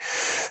be.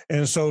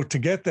 And so to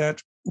get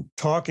that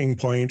talking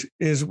point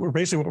is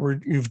basically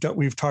what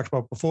we've talked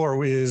about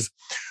before, is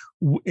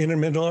in the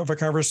middle of a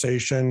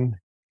conversation,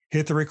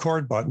 hit the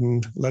record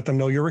button, let them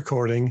know you're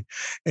recording,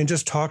 and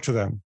just talk to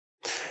them.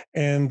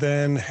 And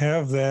then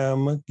have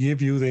them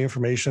give you the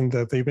information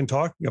that they've been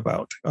talking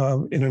about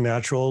in a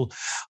natural,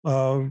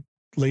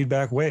 laid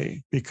back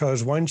way.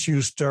 Because once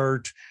you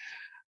start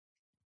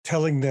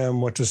telling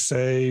them what to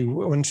say,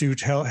 once you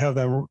have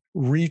them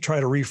try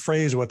to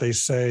rephrase what they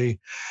say,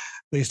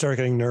 they start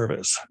getting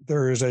nervous.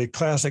 There is a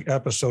classic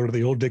episode of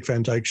the old Dick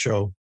Van Dyke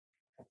Show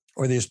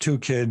where these two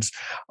kids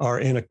are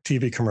in a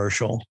TV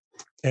commercial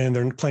and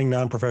they're playing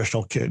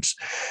non-professional kids.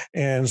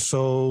 And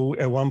so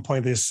at one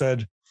point they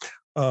said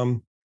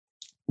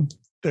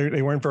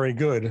they weren't very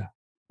good.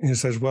 And he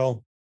says,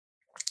 well,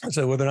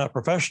 they're not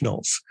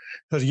professionals.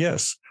 He said,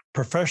 yes,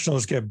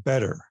 professionals get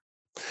better.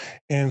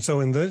 And so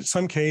in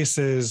some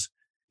cases,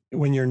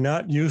 when you're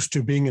not used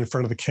to being in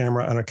front of the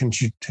camera on a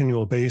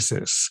continual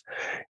basis,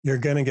 you're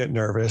going to get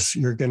nervous.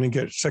 You're going to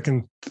get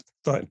second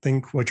thoughts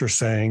to what you're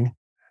saying.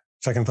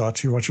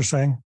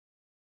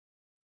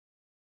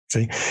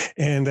 See,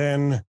 and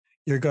then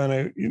you're going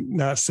to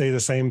not say the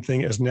same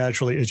thing as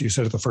naturally as you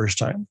said it the first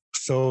time.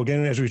 So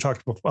again, as we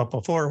talked about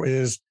before,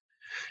 is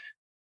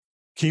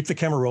keep the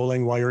camera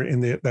rolling while you're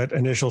in that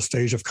initial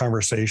stage of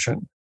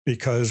conversation,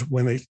 because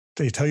when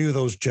they tell you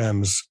those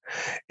gems,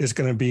 it's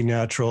going to be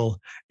natural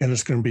and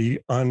it's going to be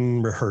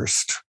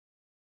unrehearsed.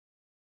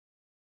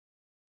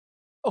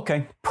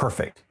 Okay,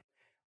 perfect.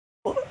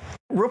 Well,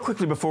 real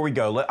quickly before we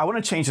go, I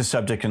want to change the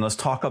subject and let's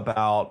talk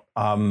about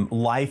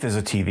life as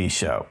a TV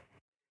show.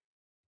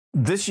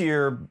 This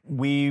year,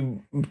 we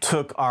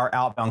took our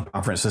Outbound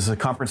conference. This is a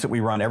conference that we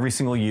run every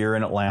single year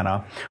in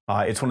Atlanta.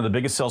 It's one of the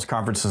biggest sales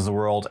conferences in the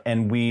world,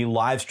 and we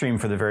live stream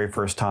for the very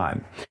first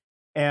time.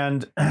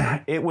 And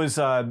it was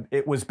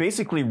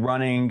basically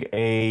running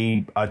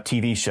a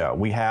TV show.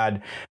 We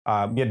had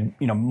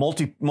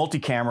multi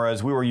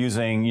cameras. We were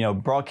using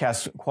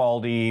broadcast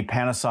quality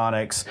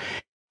Panasonics.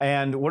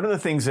 And one of the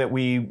things that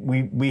we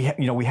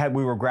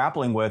were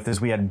grappling with is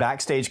we had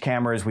backstage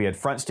cameras, we had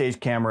front stage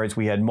cameras,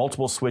 we had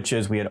multiple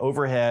switches, we had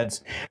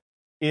overheads.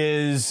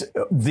 Is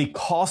the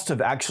cost of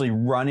actually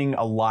running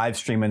a live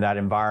stream in that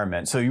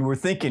environment. So you were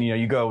thinking,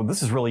 you go,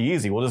 this is really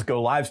easy. We'll just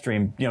go live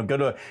stream. Go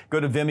to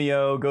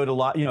Vimeo, go to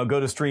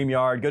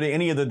StreamYard, go to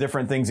any of the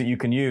different things that you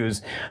can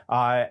use.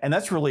 And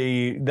that's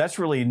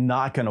really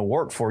not going to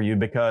work for you,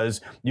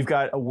 because you've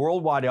got a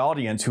worldwide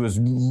audience who is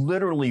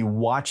literally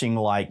watching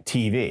like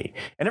TV.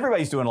 And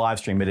everybody's doing a live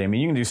stream. I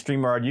mean, you can do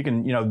StreamYard. You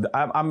can,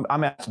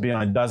 I'm asked to be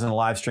on a dozen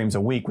live streams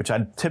a week, which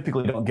I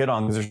typically don't get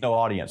on because there's no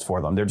audience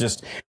for them.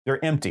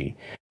 They're empty.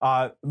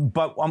 But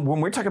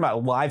when we're talking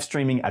about live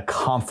streaming a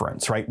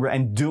conference, right,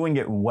 and doing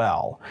it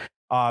well,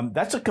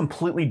 that's a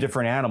completely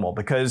different animal,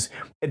 because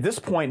at this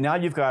point now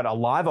you've got a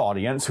live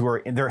audience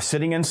they're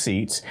sitting in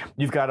seats.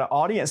 You've got an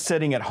audience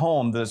sitting at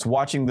home that's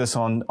watching this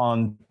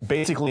on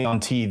basically on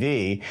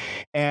TV,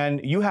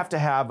 and you have to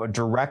have a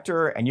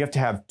director and you have to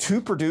have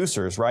two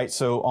producers, right?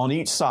 So on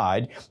each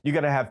side, you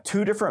got to have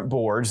two different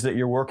boards that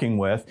you're working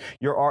with.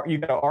 You got an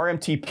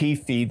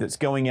RMTP feed that's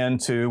going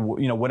into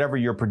whatever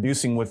you're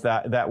producing with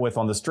that with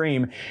on the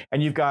stream,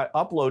 and you've got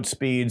upload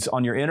speeds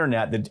on your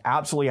internet that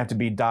absolutely have to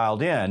be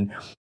dialed in.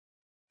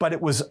 But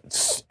it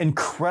was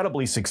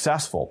incredibly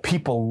successful.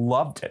 People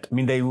loved it. I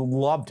mean, they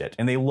loved it.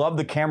 And they loved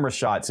the camera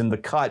shots and the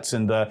cuts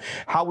and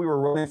how we were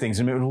running things.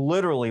 I mean, it was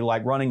literally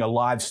like running a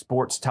live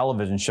sports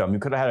television show. I mean, we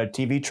could have had a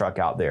TV truck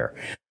out there.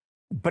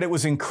 But it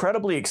was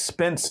incredibly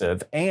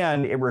expensive,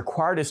 and it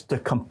required us to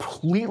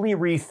completely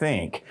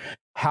rethink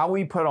how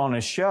we put on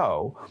a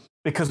show,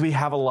 because we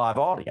have a live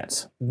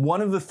audience.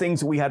 One of the things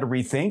that we had to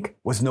rethink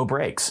was no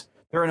breaks.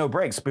 There are no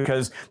breaks,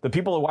 because the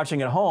people who are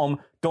watching at home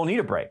don't need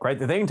a break, right?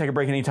 They can take a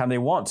break anytime they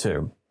want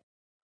to.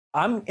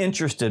 I'm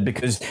interested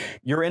because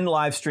you're in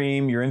live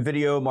stream, you're in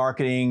video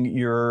marketing,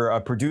 you're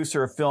a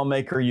producer, a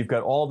filmmaker, you've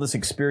got all this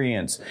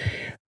experience.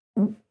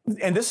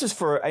 And this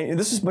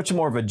is much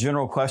more of a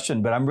general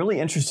question, but I'm really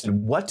interested.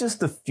 What does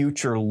the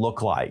future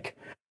look like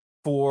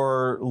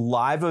for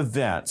live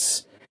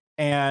events?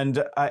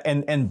 And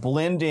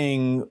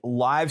blending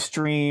live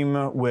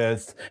stream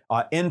with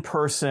in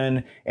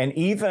person, and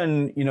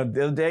even the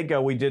other day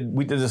ago we did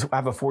this. I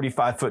have a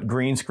 45-foot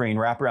green screen,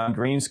 wraparound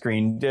green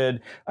screen.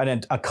 Did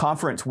a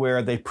conference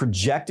where they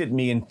projected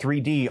me in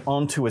 3D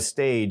onto a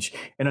stage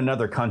in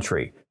another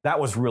country.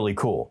 That was really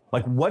cool.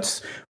 Like,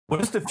 what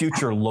does the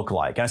future look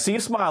like? And I see you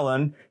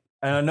smiling,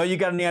 and I know you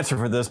got an answer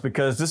for this,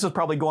 because this is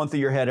probably going through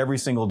your head every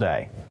single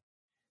day.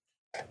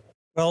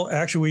 Well,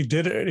 actually, we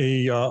did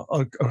a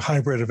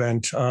hybrid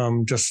event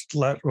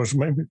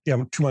maybe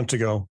 2 months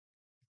ago.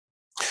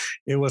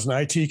 It was an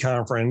IT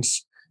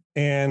conference,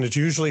 and it's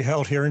usually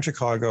held here in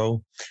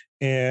Chicago,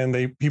 and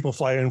people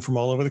fly in from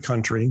all over the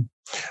country.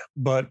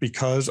 But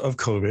because of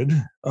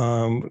COVID,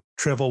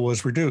 travel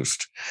was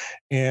reduced,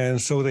 and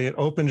so they had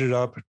opened it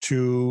up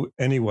to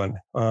anyone.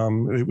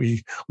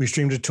 We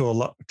streamed it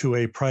to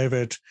a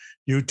private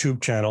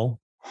YouTube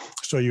channel,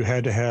 so you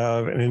had to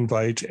have an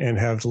invite and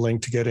have the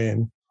link to get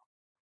in.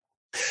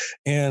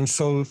 And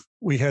so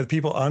we had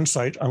people on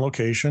site, on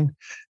location,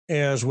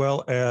 as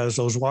well as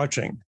those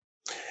watching.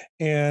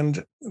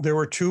 And there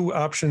were two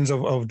options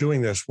of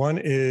doing this. One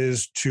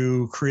is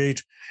to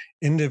create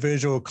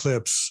individual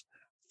clips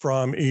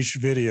from each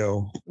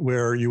video,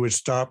 where you would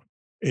stop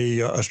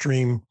a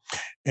stream,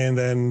 and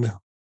then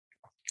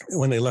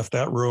when they left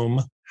that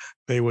room,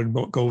 they would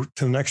go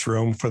to the next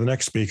room for the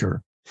next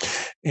speaker.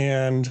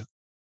 And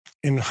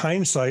in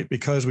hindsight,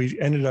 because we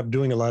ended up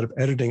doing a lot of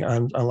editing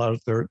on a lot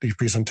of these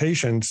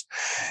presentations,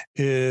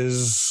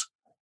 is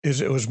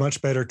it was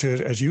much better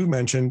to, as you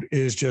mentioned,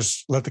 is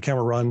just let the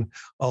camera run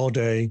all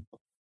day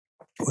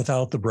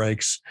without the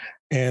breaks,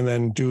 and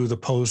then do the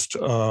post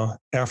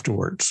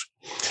afterwards.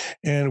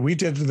 And we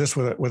did this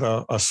with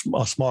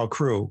a small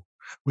crew.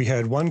 We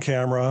had one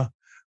camera.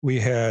 We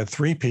had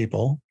 3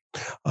 people.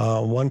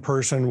 One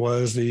person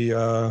was the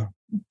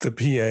PA,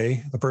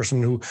 the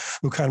person who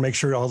kind of makes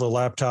sure all the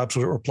laptops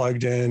were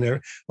plugged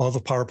in, all the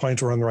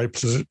PowerPoints were on the right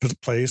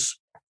place.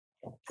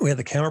 We had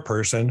the camera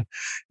person,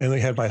 and we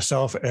had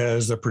myself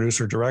as the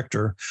producer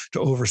director to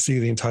oversee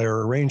the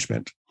entire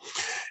arrangement.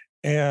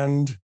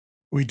 And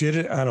we did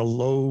it on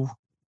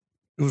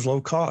it was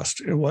low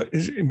cost.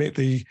 It made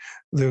the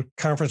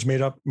conference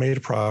made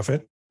a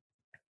profit,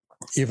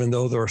 even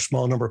though there were a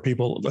small number of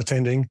people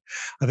attending.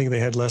 I think they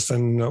had less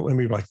than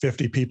maybe like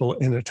 50 people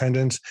in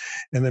attendance,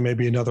 and then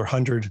maybe another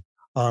 100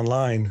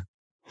 online.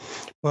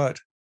 But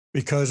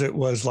because it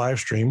was live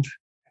streamed,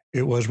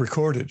 it was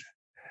recorded.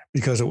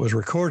 Because it was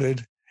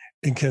recorded,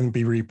 it can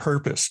be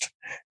repurposed.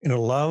 And a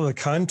lot of the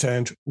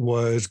content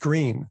was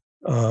green,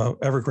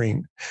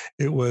 evergreen.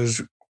 It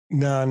was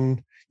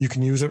you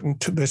can use it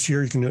this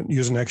year, you can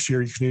use it next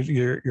year, you can use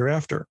it year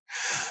after.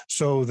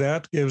 So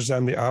that gives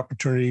them the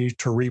opportunity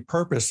to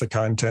repurpose the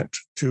content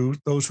to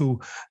those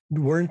who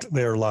weren't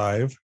there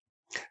live,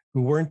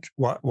 who weren't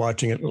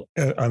watching it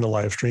on the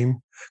live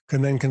stream,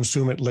 can then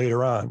consume it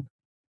later on.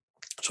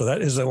 So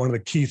that is one of the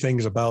key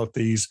things about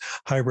these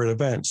hybrid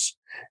events,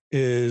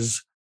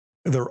 is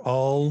they're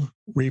all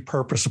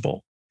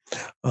repurposable.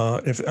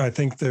 If I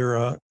think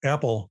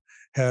Apple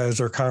has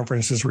their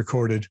conferences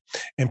recorded,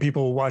 and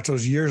people will watch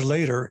those years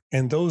later,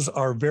 and those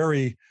are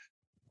very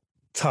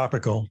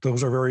topical.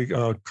 Those are very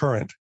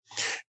current,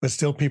 but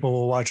still people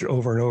will watch it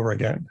over and over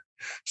again.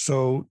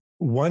 So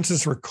once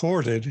it's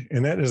recorded,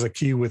 and that is a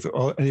key with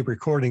any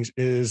recordings,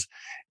 is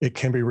it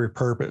can be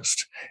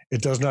repurposed.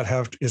 It does not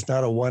it's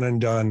not a one and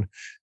done.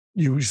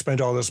 You spend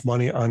all this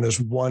money on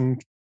this one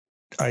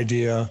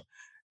idea,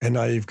 and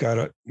now you've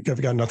got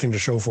nothing to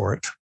show for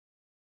it.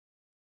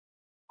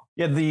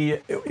 Yeah,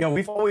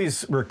 we've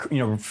always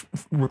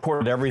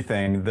recorded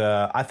everything.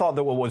 I thought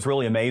that what was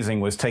really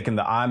amazing was taking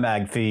the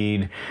IMAG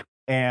feed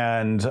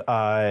and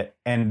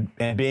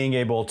being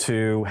able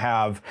to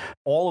have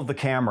all of the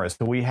cameras.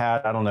 So we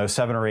had, I don't know,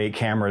 7 or 8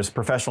 cameras,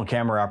 professional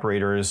camera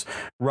operators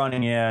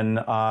running in,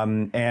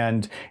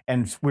 and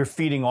we're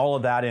feeding all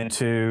of that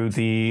into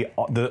the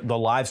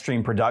live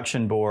stream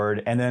production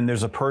board. And then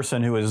there's a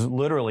person who is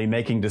literally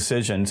making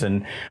decisions,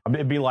 and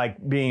it'd be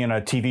like being in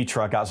a TV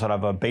truck outside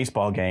of a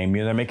baseball game.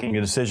 They're making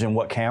a decision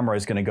what camera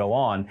is going to go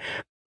on.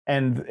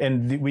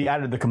 And we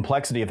added the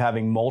complexity of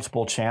having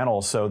multiple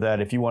channels, so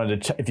that if you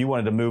wanted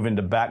to move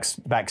into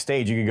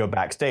backstage, you could go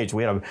backstage.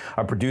 We had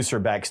a producer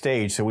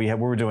backstage, so we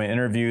were doing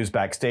interviews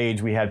backstage.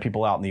 We had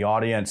people out in the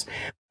audience.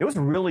 It was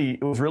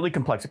really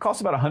complex. It cost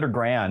about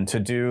 $100,000 to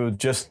do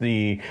just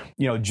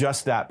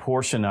just that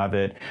portion of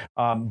it,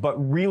 but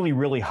really,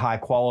 really high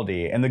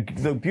quality. And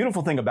the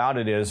beautiful thing about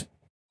it is,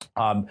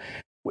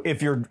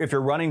 if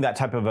you're running that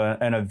type of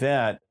an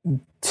event,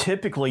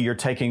 typically you're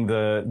taking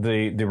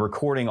the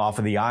recording off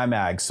of the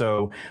IMAG.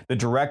 So the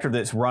director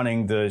that's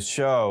running the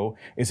show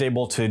is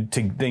able to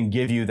then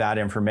give you that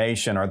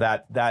information, or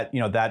that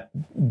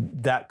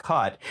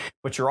cut,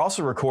 but you're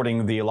also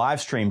recording the live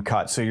stream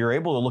cut. So you're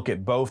able to look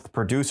at both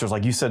producers.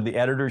 Like you said, the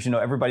editors,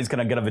 everybody's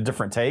going to get a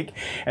different take.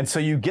 And so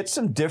you get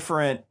some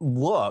different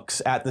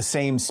looks at the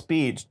same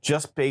speech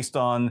just based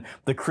on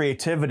the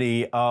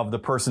creativity of the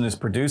person who's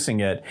producing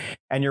it.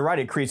 And you're right,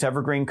 it creates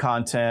evergreen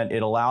content.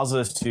 It allows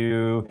us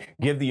to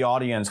give the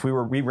audience, we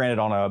ran it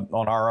on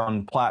our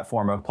own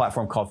platform, a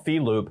platform called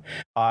FeedLoop,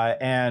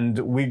 and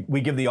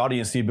we give the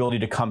audience the ability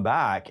to come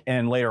back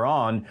and later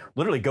on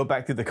literally go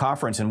back through the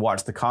conference and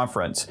watch the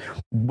conference,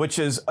 which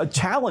is a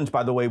challenge,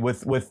 by the way,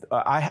 with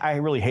I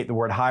really hate the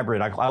word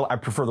hybrid. I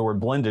prefer the word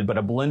blended, but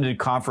a blended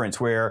conference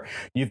where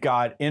you've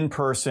got in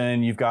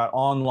person, you've got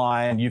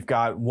online, you've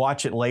got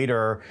watch it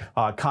later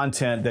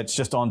content that's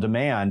just on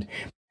demand.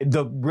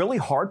 The really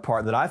hard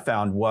part that I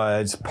found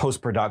was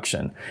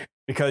post-production,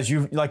 because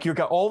you've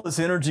got all this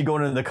energy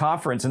going into the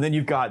conference, and then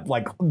you've got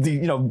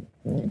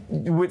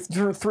with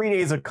 3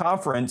 days of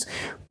conference,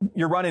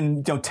 you're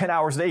running 10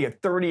 hours a day, you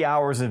get 30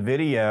 hours of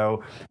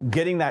video,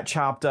 getting that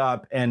chopped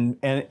up and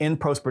in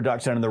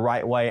post-production in the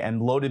right way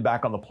and loaded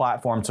back on the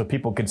platform so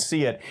people could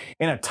see it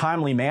in a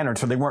timely manner,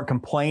 so they weren't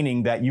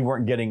complaining that you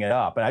weren't getting it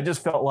up. And I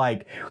just felt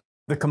like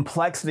the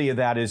complexity of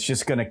that is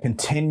just going to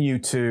continue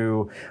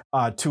to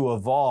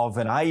evolve.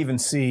 And I even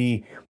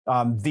see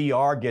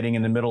VR getting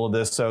in the middle of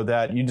this, so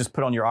that you just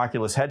put on your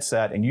Oculus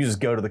headset and you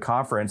just go to the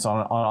conference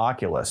on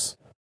Oculus.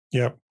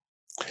 Yep.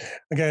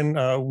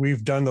 Again,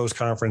 we've done those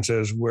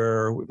conferences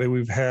where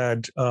we've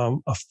had a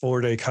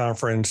 4-day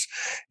conference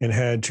and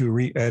had to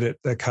re-edit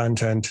the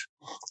content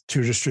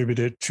to distribute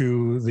it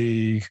to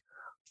the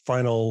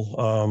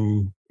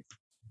final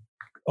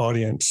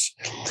audience.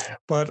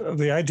 But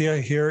the idea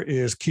here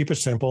is keep it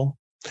simple,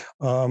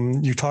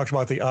 You talked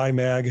about the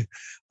IMAG,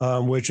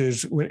 which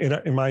is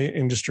in my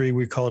industry,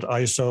 we call it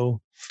ISO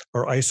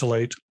or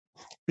isolate,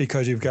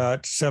 because you've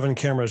got 7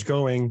 cameras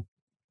going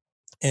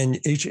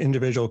and each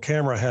individual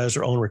camera has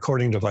their own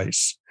recording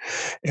device.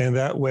 And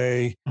that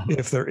way,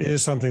 if there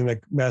is something that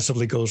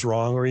massively goes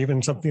wrong, or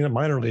even something that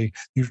minorly,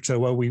 you say,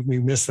 well, we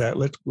missed that.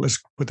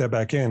 Let's put that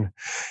back in.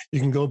 You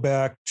can go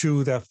back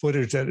to that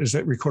footage that is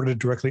recorded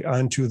directly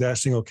onto that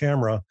single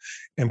camera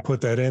and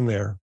put that in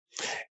there.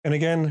 And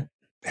again,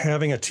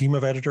 having a team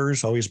of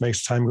editors always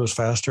makes time goes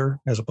faster,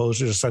 as opposed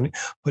to just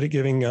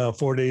giving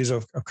 4 days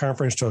of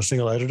conference to a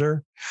single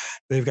editor.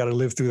 They've got to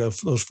live through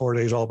those 4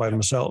 days all by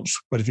themselves.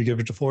 But if you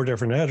give it to 4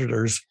 different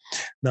editors,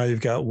 now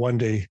you've got 1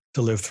 day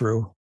to live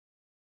through.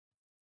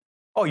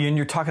 Oh, and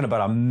you're talking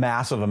about a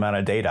massive amount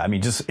of data. I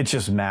mean, it's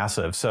just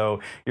massive. So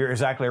you're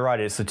exactly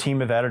right. It's the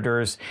team of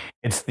editors.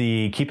 It's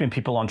the keeping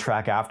people on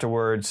track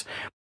afterwards.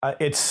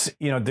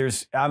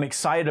 I'm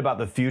excited about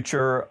the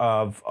future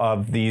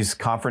of these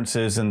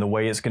conferences and the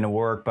way it's going to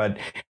work. But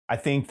I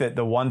think that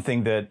the one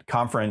thing that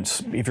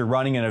conference, if you're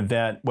running an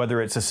event, whether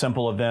it's a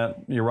simple event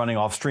you're running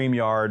off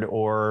StreamYard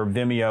or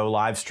Vimeo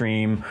live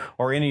stream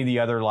or any of the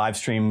other live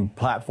stream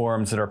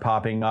platforms that are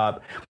popping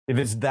up, if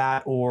it's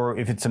that or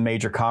if it's a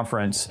major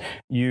conference,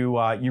 you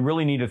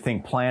really need to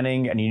think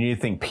planning, and you need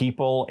to think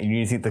people, and you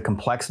need to think the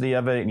complexity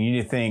of it, and you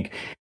need to think,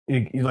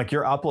 like,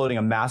 you're uploading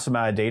a massive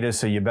amount of data,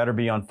 so you better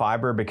be on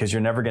fiber, because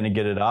you're never going to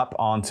get it up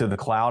onto the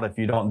cloud if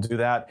you don't do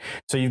that.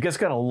 So you've just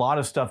got a lot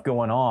of stuff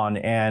going on,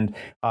 and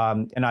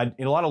a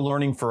lot of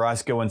learning for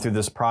us going through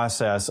this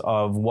process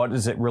of what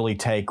does it really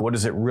take, what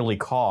does it really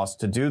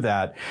cost to do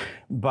that.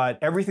 But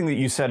everything that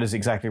you said is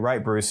exactly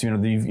right, Bruce.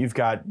 You've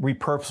got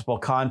repurposable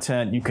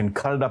content. You can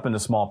cut it up into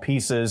small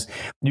pieces.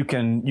 You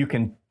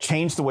can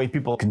change the way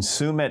people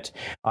consume it.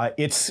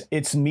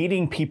 It's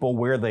meeting people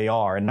where they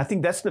are, and I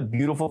think that's the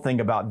beautiful thing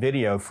about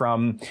video.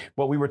 From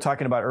what we were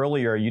talking about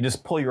earlier, you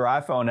just pull your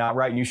iPhone out,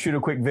 right, and you shoot a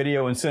quick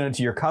video and send it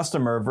to your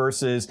customer,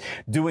 versus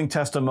doing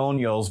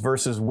testimonials,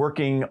 versus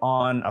working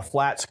on a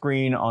flat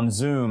screen on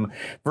Zoom,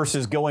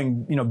 versus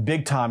going,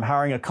 big time,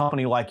 hiring a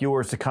company like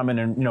yours to come in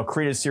and,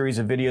 create a series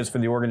of videos for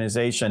the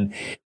organization.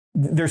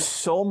 There's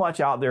so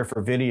much out there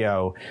for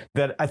video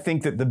that I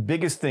think that the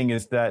biggest thing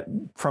is that,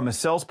 from a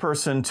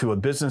salesperson to a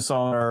business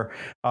owner,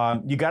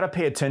 you got to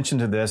pay attention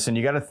to this, and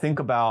you got to think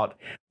about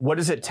what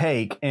does it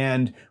take.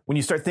 And when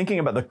you start thinking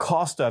about the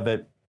cost of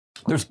it,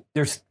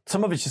 there's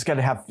some of it's just got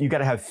to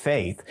have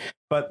faith.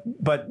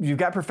 But you've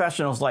got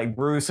professionals like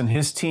Bruce and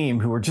his team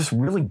who are just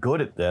really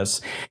good at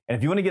this. And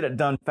if you want to get it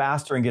done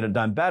faster and get it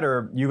done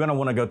better, you're going to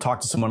want to go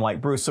talk to someone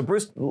like Bruce. So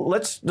Bruce,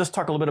 let's just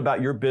talk a little bit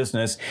about your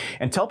business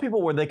and tell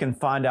people where they can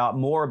find out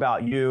more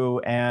about you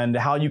and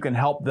how you can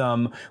help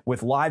them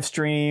with live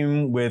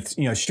stream, with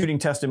shooting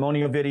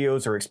testimonial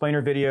videos or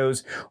explainer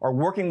videos, or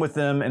working with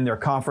them in their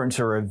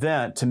conference or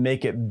event to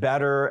make it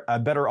a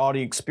better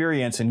audio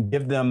experience, and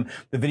give them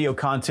the video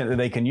content that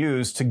they can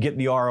use to get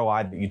the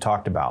ROI that you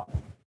talked about.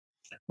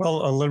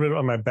 Well, a little bit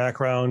on my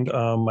background.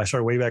 I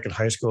started way back in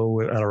high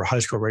school at our high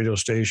school radio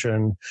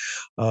station.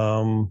 We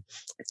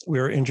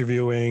were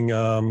interviewing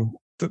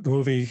the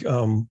movie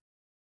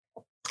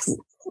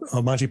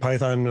Monty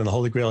Python and the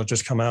Holy Grail had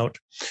just come out.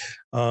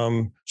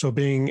 So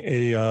being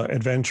a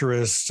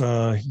adventurous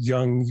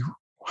young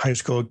high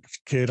school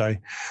kid, I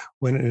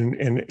went in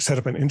and set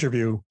up an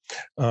interview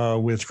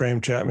with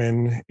Graham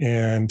Chapman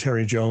and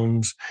Terry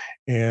Jones,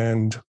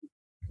 and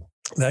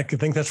I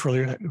think that's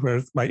really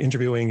where my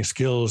interviewing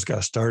skills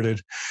got started,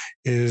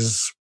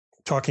 is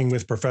talking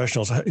with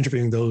professionals,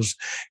 interviewing those.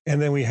 And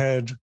then we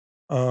had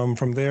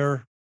from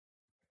there,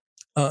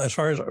 as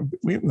far as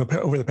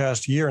over the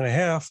past year and a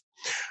half,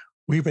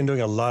 we've been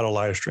doing a lot of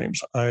live streams.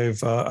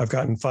 I've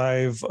gotten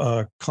 5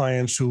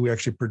 clients who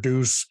actually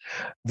produce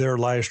their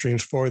live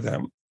streams for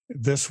them.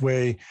 This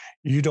way,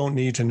 you don't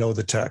need to know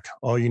the tech.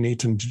 All you need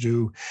to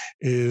do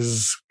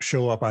is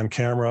show up on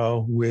camera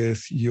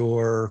with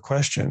your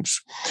questions.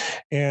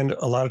 And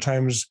a lot of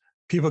times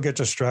people get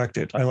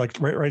distracted. I like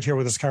right here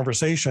with this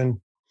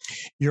conversation,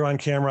 you're on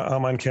camera,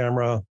 I'm on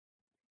camera.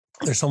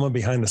 There's someone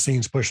behind the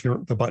scenes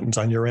pushing the buttons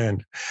on your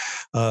end,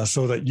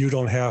 so that you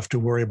don't have to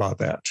worry about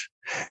that.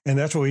 And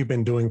that's what we've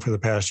been doing for the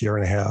past year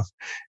and a half,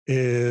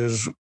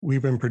 is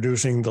we've been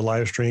producing the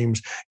live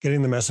streams,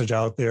 getting the message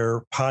out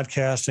there.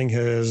 Podcasting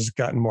has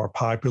gotten more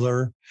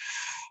popular.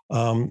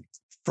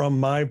 From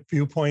my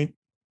viewpoint,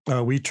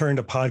 we turned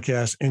a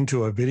podcast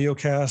into a video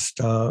cast.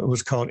 It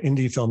was called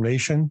Indie Film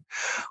Nation,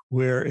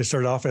 where it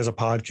started off as a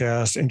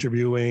podcast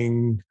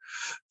interviewing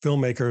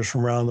filmmakers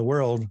from around the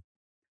world.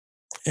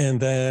 And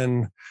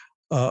then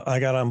I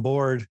got on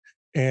board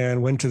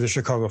and went to the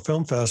Chicago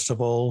Film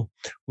Festival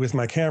with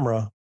my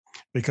camera,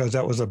 because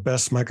that was the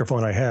best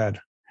microphone I had.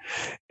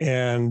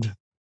 And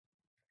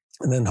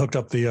then hooked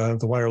up the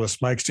wireless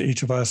mics to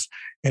each of us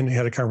and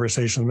had a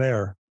conversation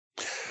there.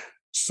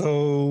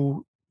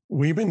 So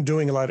we've been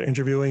doing a lot of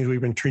interviewing.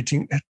 We've been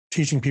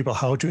teaching people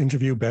how to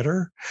interview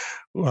better.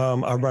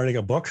 I'm writing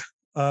a book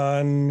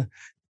on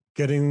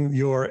getting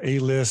your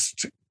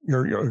A-list,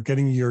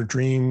 getting your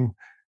dream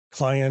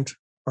client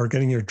or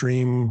getting your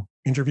dream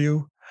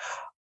interview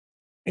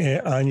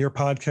on your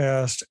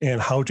podcast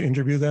and how to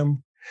interview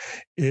them.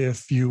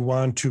 If you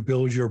want to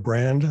build your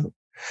brand,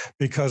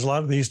 because a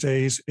lot of these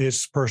days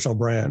it's personal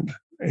brand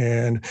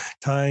and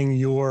tying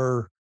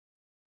your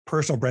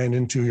personal brand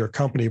into your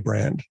company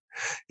brand.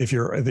 If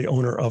you're the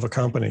owner of a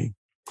company,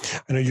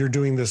 I know you're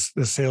doing this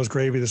Sales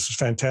Gravy. This is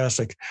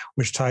fantastic,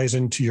 which ties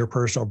into your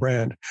personal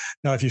brand.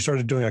 Now, if you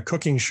started doing a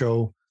cooking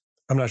show,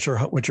 I'm not sure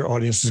what your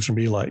audience is going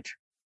to be like.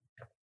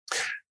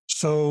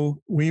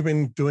 So we've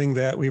been doing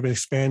that. We've been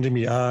expanding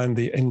beyond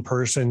the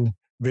in-person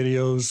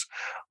videos.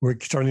 We're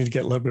starting to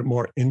get a little bit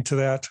more into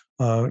that.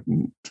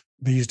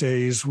 These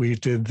days, we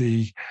did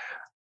the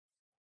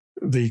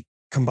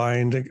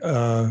combined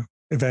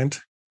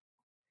event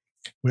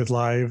with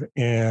live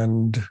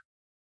and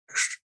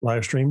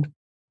live streamed.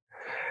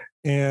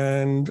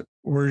 And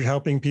we're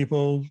helping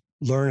people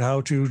learn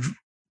how to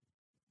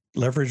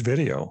leverage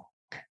video.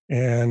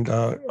 And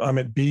I'm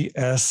at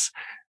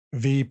bsvp.com,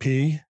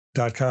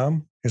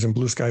 as in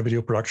Blue Sky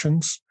Video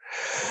Productions.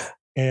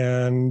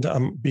 And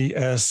I'm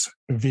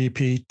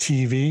BSVP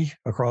TV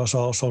across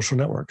all social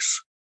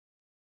networks.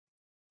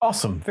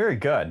 Awesome. Very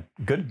good.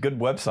 Good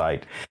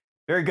website.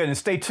 Very good. And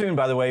stay tuned,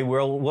 by the way.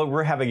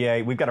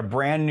 We've got a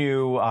brand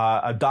new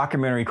a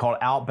documentary called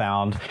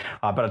Outbound,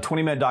 about a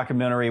 20-minute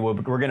documentary. We're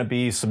going to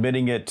be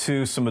submitting it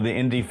to some of the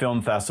indie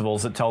film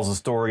festivals. It tells the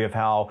story of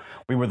how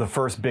we were the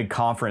first big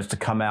conference to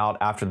come out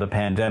after the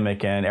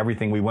pandemic and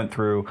everything we went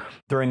through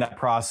during that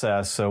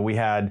process. So we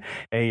had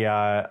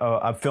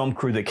a film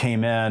crew that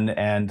came in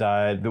and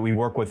that we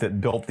work with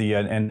that built the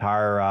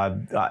entire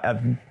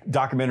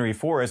documentary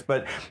for us.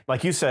 But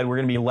like you said, we're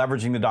going to be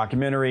leveraging the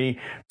documentary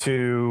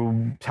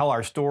to tell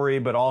our story,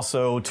 but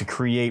also to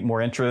create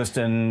more interest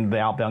in the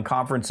Outbound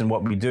Conference and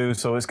what we do.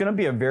 So it's going to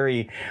be a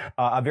very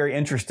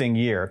interesting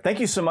year.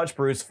 Thank you so much,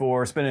 Bruce,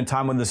 for spending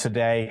time with us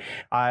today.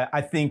 I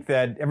think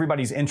that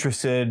everybody's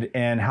interested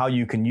in how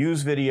you can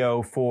use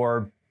video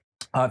for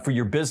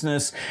your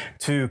business,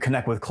 to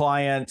connect with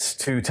clients,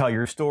 to tell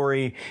your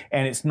story,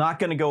 and it's not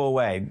going to go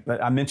away.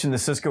 I mentioned the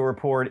Cisco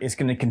report. It's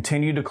going to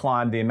continue to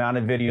climb, the amount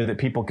of video that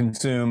people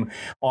consume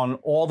on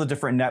all the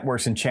different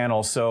networks and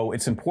channels. So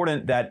it's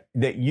important that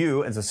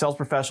you, as a sales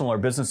professional or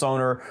business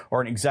owner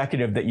or an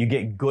executive, that you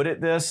get good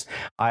at this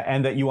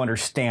and that you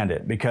understand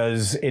it,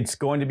 because it's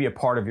going to be a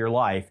part of your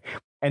life.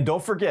 And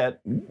don't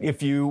forget,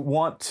 if you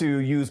want to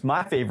use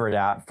my favorite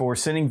app for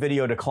sending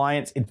video to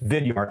clients, it's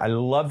Vidyard. I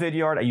love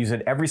Vidyard. I use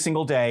it every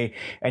single day.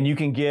 And you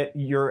can get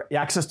your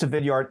access to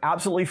Vidyard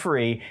absolutely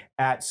free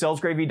at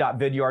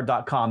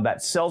salesgravy.vidyard.com.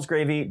 That's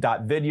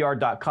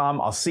salesgravy.vidyard.com.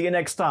 I'll see you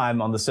next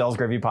time on the Sales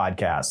Gravy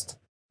Podcast.